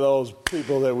rid of those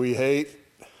people that we hate.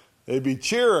 They'd be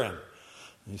cheering.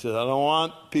 He said, I don't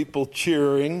want people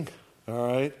cheering, all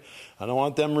right? I don't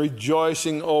want them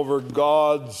rejoicing over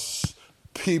God's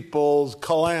people's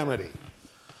calamity.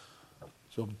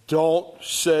 So don't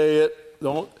say it.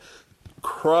 Don't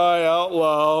cry out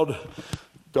loud.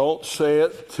 Don't say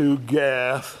it to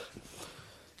Gath.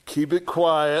 Keep it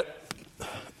quiet.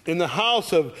 In the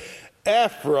house of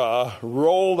Ephraim,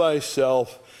 roll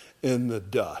thyself in the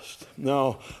dust.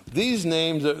 Now, these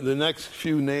names, the next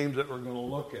few names that we're going to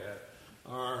look at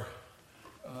are,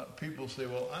 people say,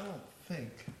 well, I don't think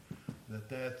that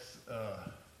that's a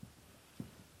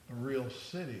real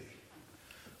city.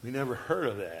 We never heard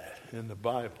of that in the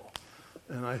Bible.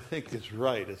 And I think it's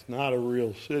right. It's not a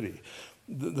real city.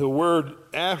 The word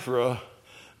Afra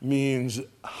means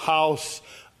house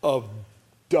of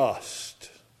dust.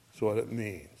 That's what it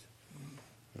means.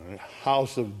 All right?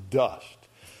 House of dust.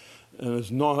 And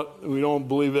it's not, we don't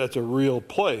believe that's a real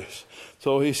place.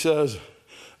 So he says,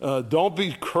 don't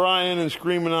be crying and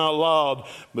screaming out loud,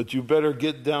 but you better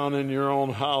get down in your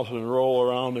own house and roll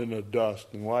around in the dust.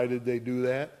 And why did they do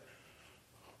that?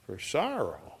 For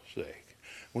sorrow's sake.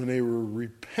 When they were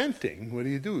repenting, what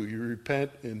do? You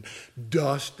repent in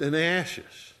dust and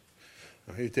ashes.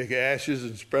 You take ashes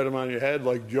and spread them on your head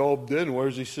like Job did. And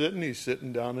where's he sitting? He's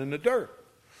sitting down in the dirt.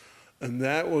 And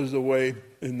that was the way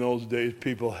in those days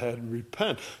people had to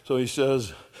repent. So he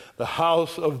says, the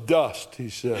house of dust, he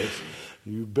says,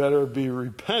 you better be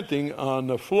repenting on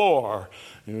the floor.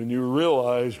 And when you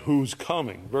realize who's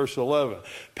coming. Verse 11,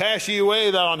 pass ye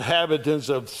away, thou inhabitants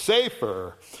of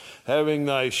Saphir, having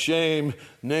thy shame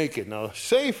naked. Now,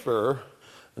 Saphir,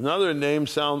 another name,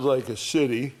 sounds like a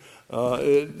city.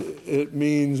 It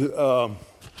means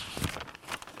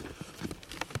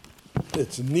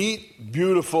it's neat,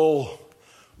 beautiful.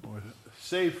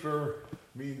 Saphir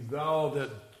means thou that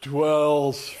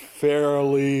dwells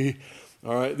fairly.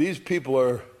 All right, these people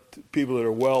are people that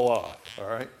are well off. All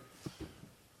right,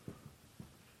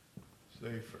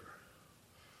 Saphir.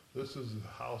 This is the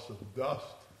house of dust.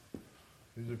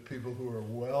 These are people who are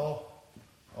well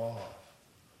off.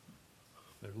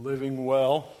 They're living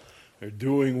well. They're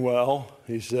doing well,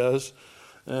 he says.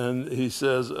 And he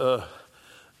says,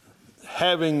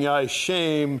 having thy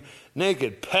shame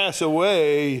naked. Pass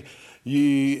away,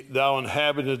 ye thou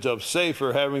inhabitants of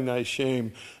Saphir, having thy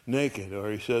shame naked. Or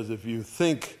he says, if you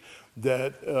think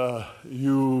that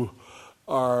you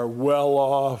are well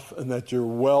off and that your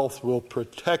wealth will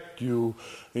protect you,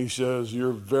 he says,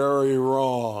 you're very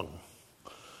wrong.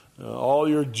 All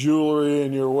your jewelry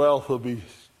and your wealth will be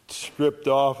stripped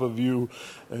off of you,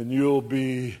 and you'll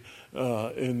be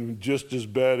in just as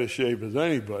bad a shape as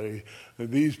anybody.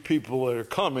 And these people that are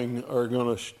coming are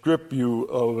going to strip you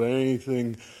of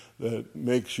anything that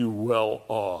makes you well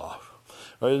off.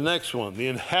 All right, the next one, the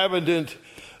inhabitant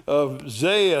of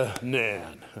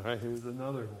Zaanan. All right, here's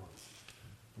another one.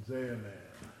 Zaanan.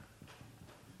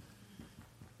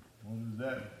 What is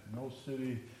that? No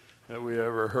city that we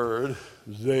ever heard.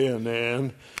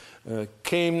 Zaanan.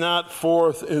 Came not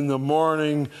forth in the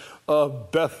morning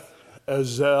of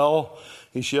Beth-Ezel,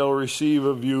 he shall receive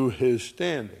of you his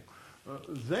standing.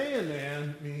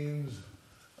 Zaanan means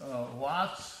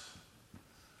lots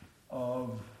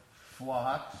of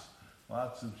flocks,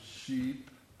 lots of sheep,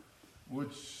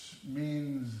 which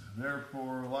means,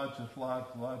 therefore, lots of flocks,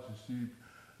 lots of sheep,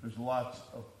 there's lots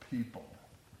of people.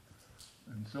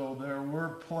 And so there were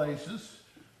places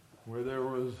where there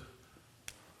was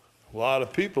a lot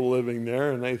of people living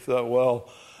there, and they thought, well,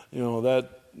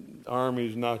 that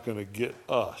army's not going to get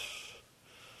us.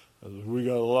 We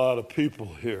got a lot of people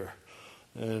here.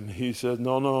 And he said,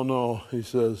 no. He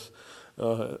says,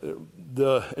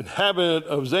 the inhabitant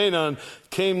of Zaanan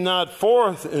came not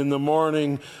forth in the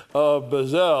morning of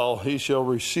Bezel, he shall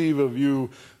receive of you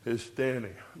his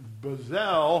standing.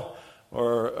 Bezel,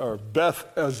 or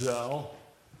Beth-Ezel,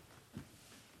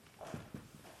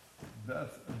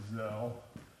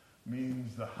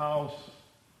 means the house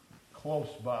close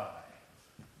by.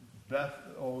 Beth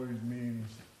always means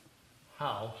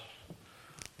house,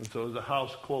 and so there's a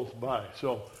house close by.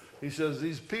 So he says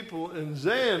these people in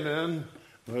Zaanan,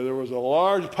 where there was a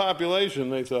large population,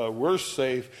 they thought, we're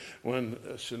safe when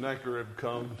Sennacherib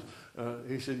comes.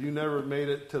 He said, you never made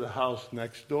it to the house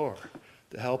next door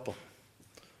to help them.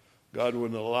 God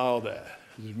wouldn't allow that.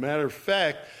 As a matter of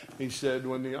fact, he said,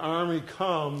 when the army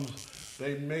comes,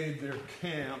 they made their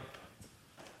camp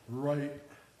right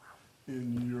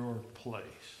in your place.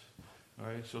 All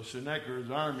right, so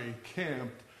Sennacherib's army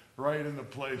camped right in the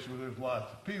place where there's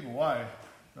lots of people. Why?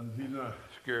 Because he's not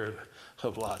scared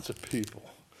of lots of people.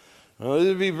 Now, it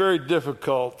would be very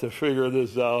difficult to figure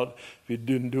this out if you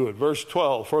didn't do it. Verse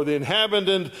 12, for the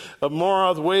inhabitant of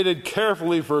Morath waited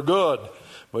carefully for good,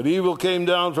 but evil came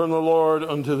down from the Lord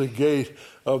unto the gate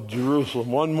of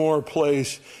Jerusalem. One more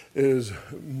place is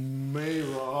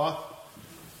Mayroth,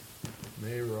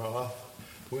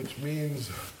 which means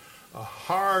a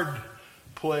hard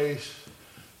place,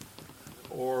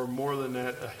 or more than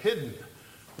that, a hidden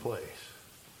place.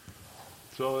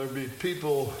 So there'd be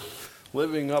people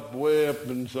living way up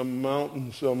in some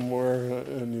mountain somewhere,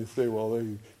 and you say, well, they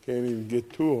can't even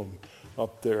get to them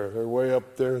up there. They're way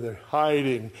up there. They're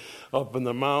hiding up in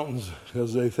the mountains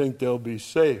because they think they'll be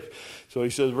safe. So he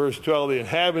says, verse 12, the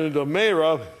inhabitant of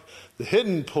Merah, the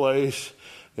hidden place,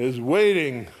 is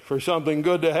waiting for something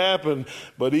good to happen,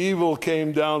 but evil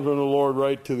came down from the Lord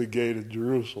right to the gate of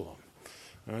Jerusalem.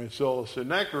 All right, so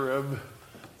Sennacherib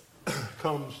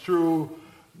comes through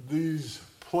these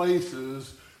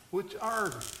places,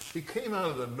 he came out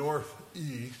of the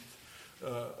northeast,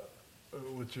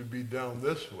 which would be down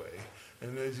this way.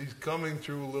 And as he's coming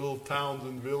through little towns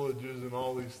and villages and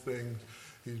all these things,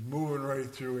 he's moving right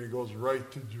through and he goes right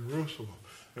to Jerusalem.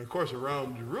 And of course,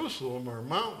 around Jerusalem are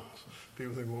mountains.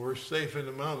 People think, well, we're safe in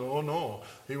the mountains. Oh, no.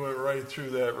 He went right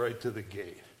through that, right to the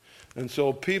gate. And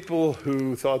so people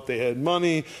who thought they had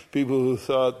money, people who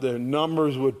thought their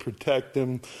numbers would protect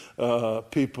them,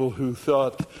 people who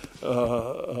thought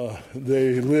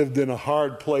they lived in a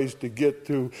hard place to get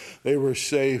to, they were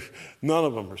safe. None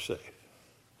of them are safe.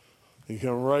 You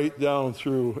come right down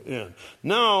through in.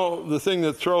 Now, the thing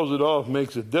that throws it off,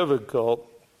 makes it difficult,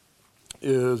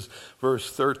 is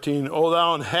verse 13, O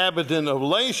thou inhabitant of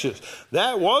Lachish.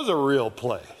 That was a real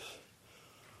place.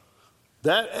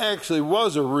 That actually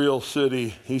was a real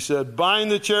city. He said, bind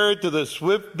the chariot to the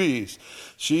swift beast.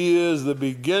 She is the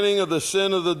beginning of the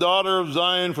sin of the daughter of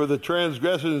Zion, for the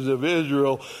transgressions of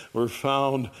Israel were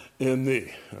found in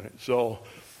thee. All right, so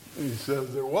he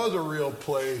says there was a real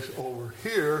place over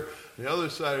here, the other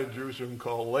side of Jerusalem,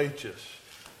 called Lachish.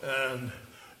 And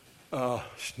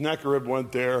Sennacherib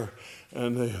went there,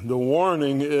 and the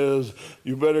warning is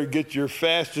you better get your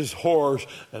fastest horse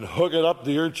and hook it up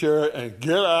to your chariot and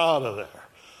get out of there.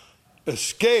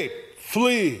 Escape,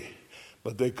 flee.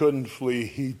 But they couldn't flee.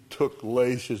 He took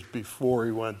Lachish before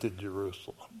he went to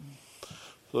Jerusalem.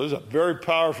 So there's a very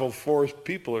powerful force.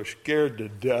 People are scared to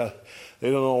death.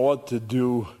 They don't know what to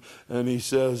do. And he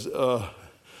says,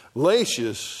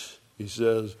 Lachish, he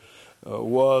says,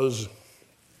 was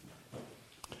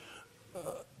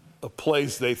a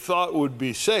place they thought would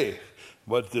be safe,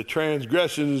 but the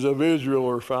transgressions of Israel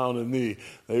were found in thee.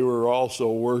 They were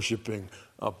also worshiping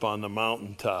up on the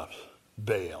mountaintops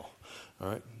Baal. All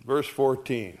right, verse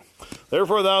 14.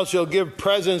 Therefore thou shalt give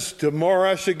presents to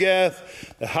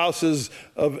Moreshagath, the houses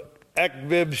of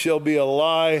Ekbib shall be a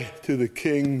lie to the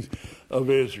kings of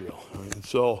Israel. And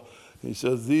so he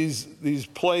says these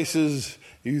places,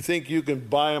 you think you can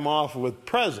buy them off with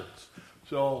presents.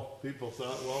 So people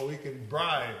thought, well, we can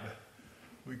bribe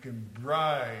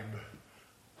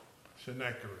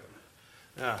Sennacherib.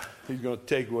 He's going to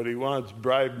take what he wants.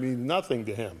 Bribe means nothing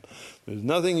to him. There's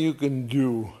nothing you can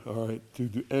do, all right, to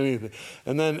do anything.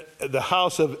 And then the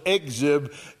house of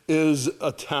Ekzib is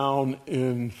a town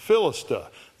in Philistia.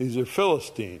 These are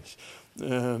Philistines.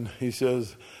 And he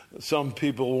says some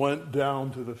people went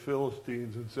down to the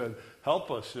Philistines and said,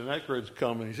 help us, Sennacherib's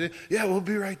coming. He said, yeah, we'll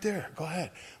be right there. Go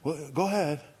ahead. Well, go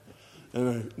ahead.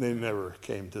 And they never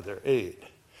came to their aid.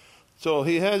 So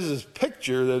he has this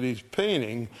picture that he's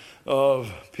painting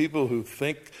of people who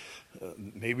think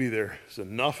maybe there's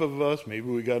enough of us, maybe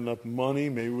we got enough money,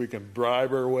 maybe we can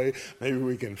bribe our way, maybe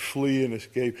we can flee and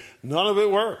escape. None of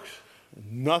it works.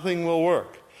 Nothing will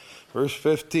work. Verse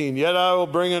 15, yet I will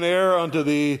bring an heir unto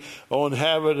thee, O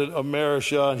inhabitant of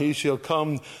Mareshah, and he shall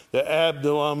come to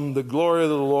Abdullam, the glory of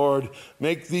the Lord,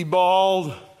 make thee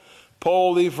bald,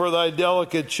 poll thee for thy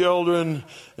delicate children,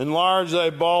 enlarge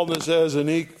thy baldness as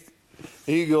an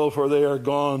eagle, for they are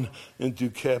gone into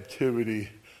captivity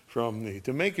from thee.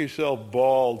 To make yourself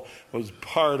bald was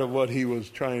part of what he was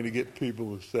trying to get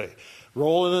people to say.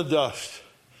 Roll in the dust.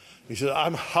 He said,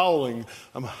 I'm howling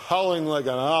like an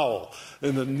owl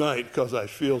in the night because I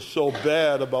feel so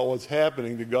bad about what's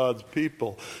happening to God's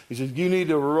people. He said, you need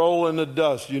to roll in the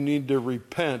dust. You need to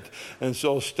repent. And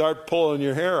so start pulling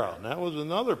your hair out. And that was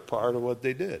another part of what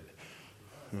they did.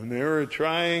 When they were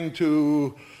trying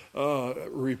to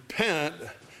repent,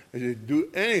 they said, do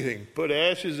anything. Put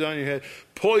ashes on your head.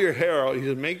 Pull your hair out. He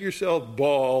said, make yourself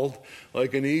bald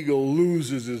like an eagle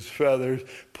loses his feathers.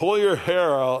 Pull your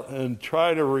hair out and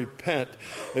try to repent.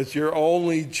 It's your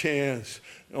only chance.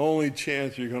 The only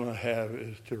chance you're going to have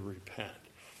is to repent.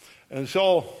 And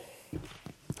so,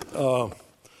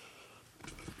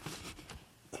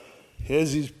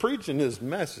 as he's preaching his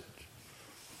message,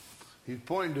 he's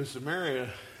pointing to Samaria.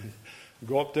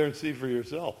 Go up there and see for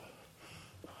yourself.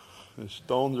 The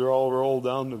stones are all rolled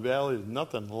down the valley. There's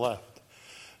nothing left.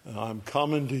 And I'm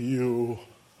coming to you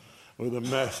with a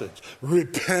message.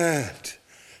 Repent.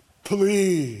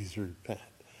 Please repent.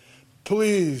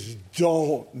 Please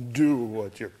don't do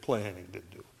what you're planning to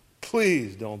do.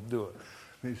 Please don't do it.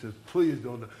 And he says, please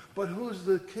don't. But who's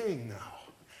the king now?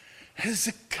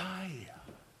 Hezekiah.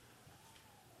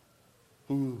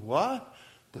 Who what?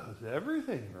 Does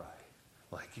everything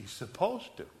right, like he's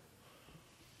supposed to.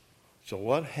 So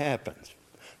what happens?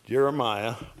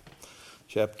 Jeremiah,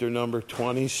 chapter number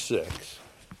 26.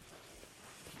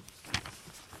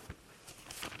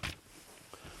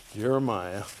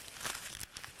 Jeremiah,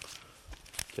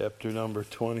 chapter number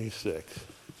 26.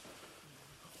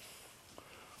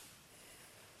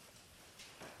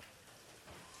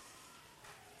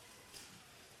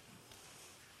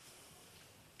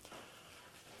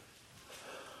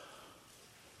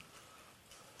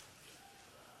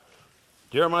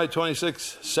 Jeremiah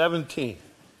 26:17.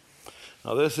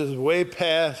 Now this is way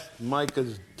past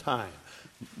Micah's time.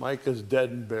 Micah's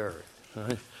dead and buried.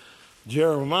 Right?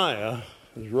 Jeremiah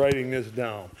is writing this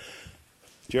down.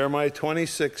 Jeremiah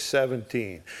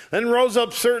 26:17. Then rose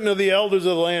up certain of the elders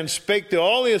of the land, spake to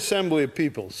all the assembly of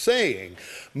people, saying,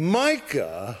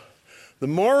 Micah, the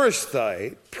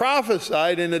Morashthite,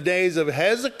 prophesied in the days of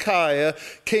Hezekiah,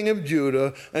 king of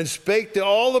Judah, and spake to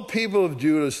all the people of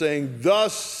Judah, saying,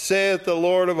 Thus saith the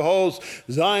Lord of hosts,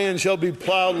 Zion shall be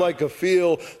plowed like a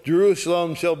field,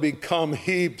 Jerusalem shall become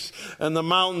heaps, and the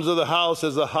mountains of the house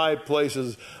as the high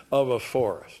places of a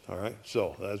forest. All right,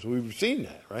 so as we've seen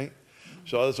that, right?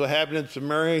 So that's what happened in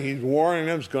Samaria. He's warning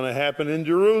them it's going to happen in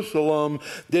Jerusalem.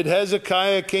 Did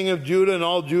Hezekiah, king of Judah, and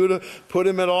all Judah put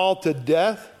him at all to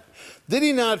death? Did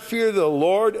he not fear the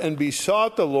Lord and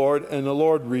besought the Lord, and the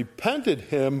Lord repented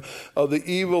him of the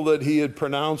evil that he had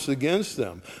pronounced against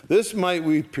them? Thus might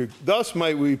we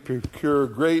procure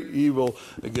great evil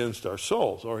against our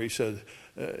souls. Or he said,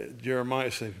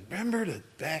 Jeremiah said, remember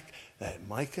that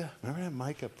Micah? Remember that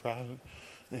Micah prophet?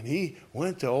 And he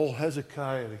went to old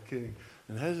Hezekiah the king.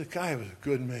 And Hezekiah was a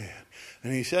good man.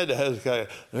 And he said to Hezekiah,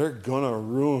 they're going to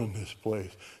ruin this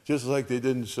place. Just like they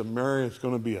did in Samaria, it's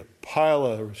going to be a pile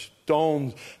of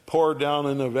stones poured down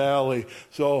in the valley.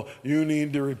 So you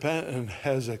need to repent. And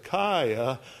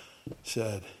Hezekiah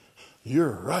said,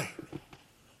 you're right.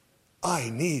 I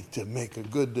need to make a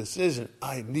good decision.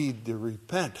 I need to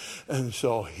repent. And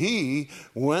so he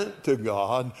went to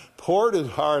God, poured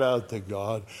his heart out to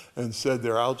God, and said,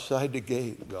 they're outside the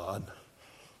gate, God.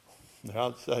 They're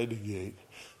outside the gate.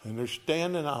 And they're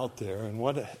standing out there. And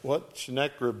what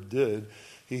Sennacherib did,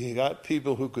 he got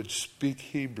people who could speak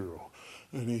Hebrew.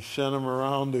 And he sent them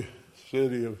around the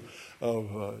city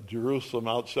of Jerusalem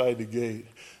outside the gate.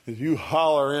 As you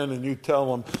holler in and you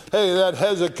tell them, hey, that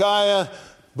Hezekiah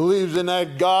believes in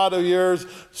that God of yours.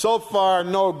 So far,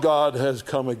 no God has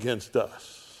come against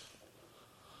us.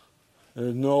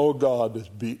 There's no God that's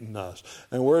beaten us.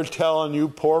 And we're telling you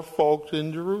poor folks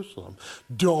in Jerusalem,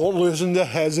 don't listen to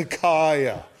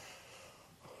Hezekiah.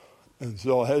 And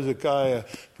so Hezekiah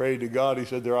prayed to God. He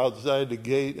said, they're outside the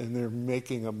gate and they're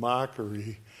making a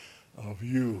mockery of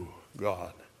you,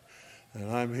 God.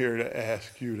 And I'm here to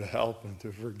ask you to help and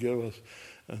to forgive us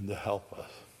and to help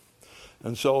us.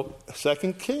 And so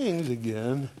 2 Kings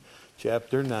again,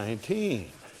 chapter 19.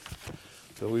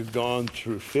 So we've gone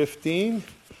through 15,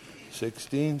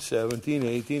 16, 17,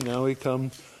 18. Now we come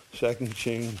 2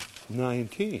 Kings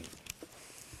 19.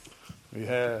 We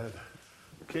had a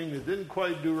king that didn't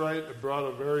quite do right, that brought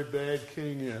a very bad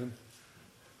king in.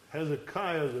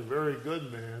 Hezekiah is a very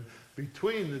good man.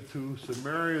 Between the two,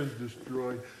 Samaria is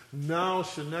destroyed. Now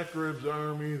Sennacherib's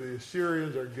army, the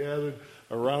Assyrians, are gathered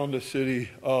around the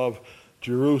city of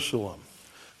Jerusalem.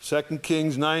 2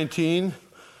 Kings 19,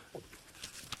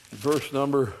 verse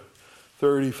number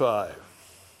 35.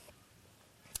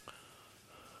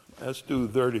 Let's do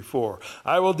 34.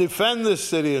 I will defend this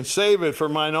city and save it for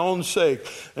mine own sake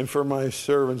and for my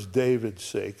servant David's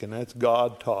sake. And that's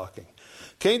God talking.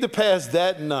 Came to pass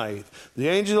that night, the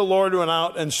angel of the Lord went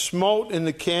out and smote in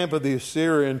the camp of the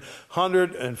Assyrian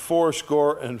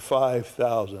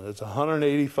 185,000. It's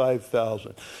 185,000.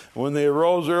 And when they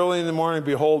arose early in the morning,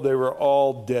 behold, they were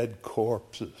all dead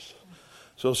corpses.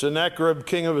 So Sennacherib,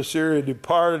 king of Assyria,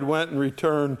 departed, went and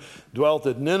returned, dwelt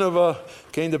at Nineveh.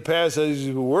 Came to pass as he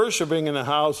was worshiping in the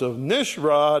house of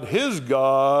Nishrod, his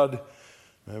god.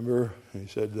 Remember, he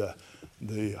said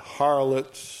the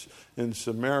harlots in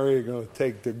Samaria are going to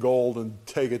take the gold and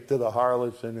take it to the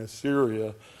harlots in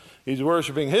Assyria. He's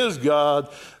worshiping his god,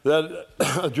 that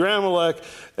Adramelech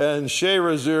and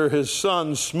Sharezer, his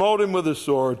son, smote him with a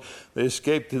sword. They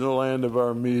escaped to the land of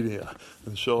Armenia.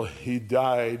 And so he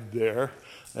died there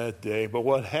that day. But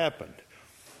what happened?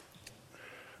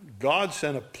 God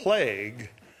sent a plague,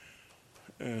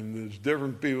 and there's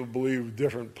different people believe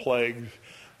different plagues,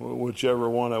 whichever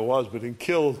one it was, but it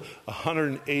killed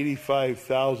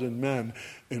 185,000 men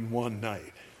in one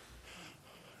night.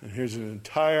 And here's an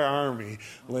entire army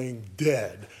laying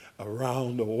dead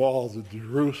around the walls of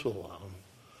Jerusalem.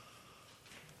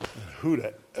 And who'd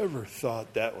have ever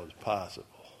thought that was possible?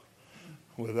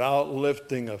 Without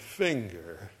lifting a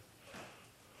finger,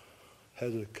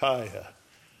 Hezekiah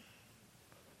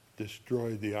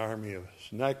destroyed the army of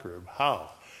Sennacherib.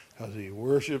 How? Because he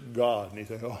worshiped God. And he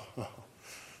said, oh,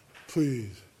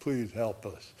 please help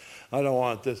us. I don't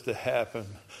want this to happen.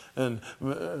 And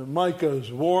Micah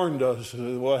has warned us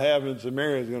what happened in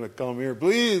Samaria is going to come here.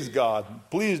 Please, God,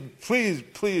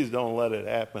 please don't let it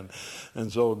happen.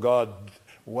 And so God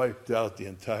wiped out the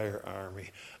entire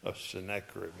army of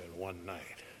Sennacherib in one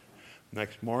night.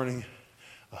 Next morning,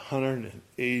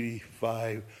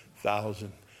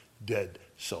 185,000 dead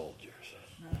soldiers.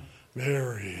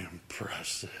 Very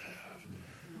impressive.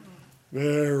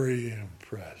 Very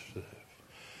impressive.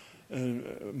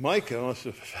 And Micah must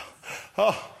have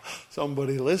felt,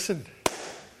 somebody listened.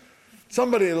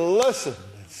 Somebody listened.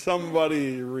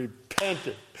 Somebody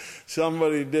repented.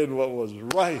 Somebody did what was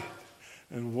right.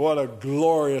 And what a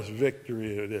glorious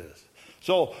victory it is.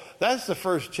 So that's the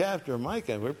first chapter of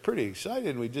Micah. We're pretty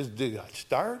excited. We just got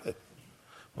started.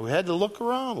 We had to look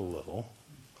around a little,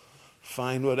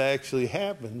 find what actually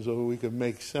happened so we could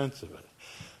make sense of it.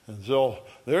 And so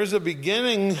there's a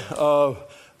beginning of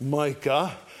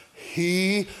Micah.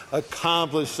 He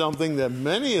accomplished something that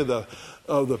many of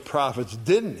the prophets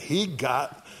didn't. He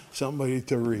got somebody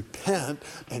to repent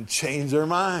and change their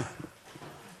mind.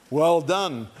 Well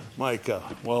done, Micah.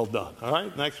 Well done. All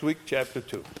right, next week, chapter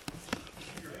 2.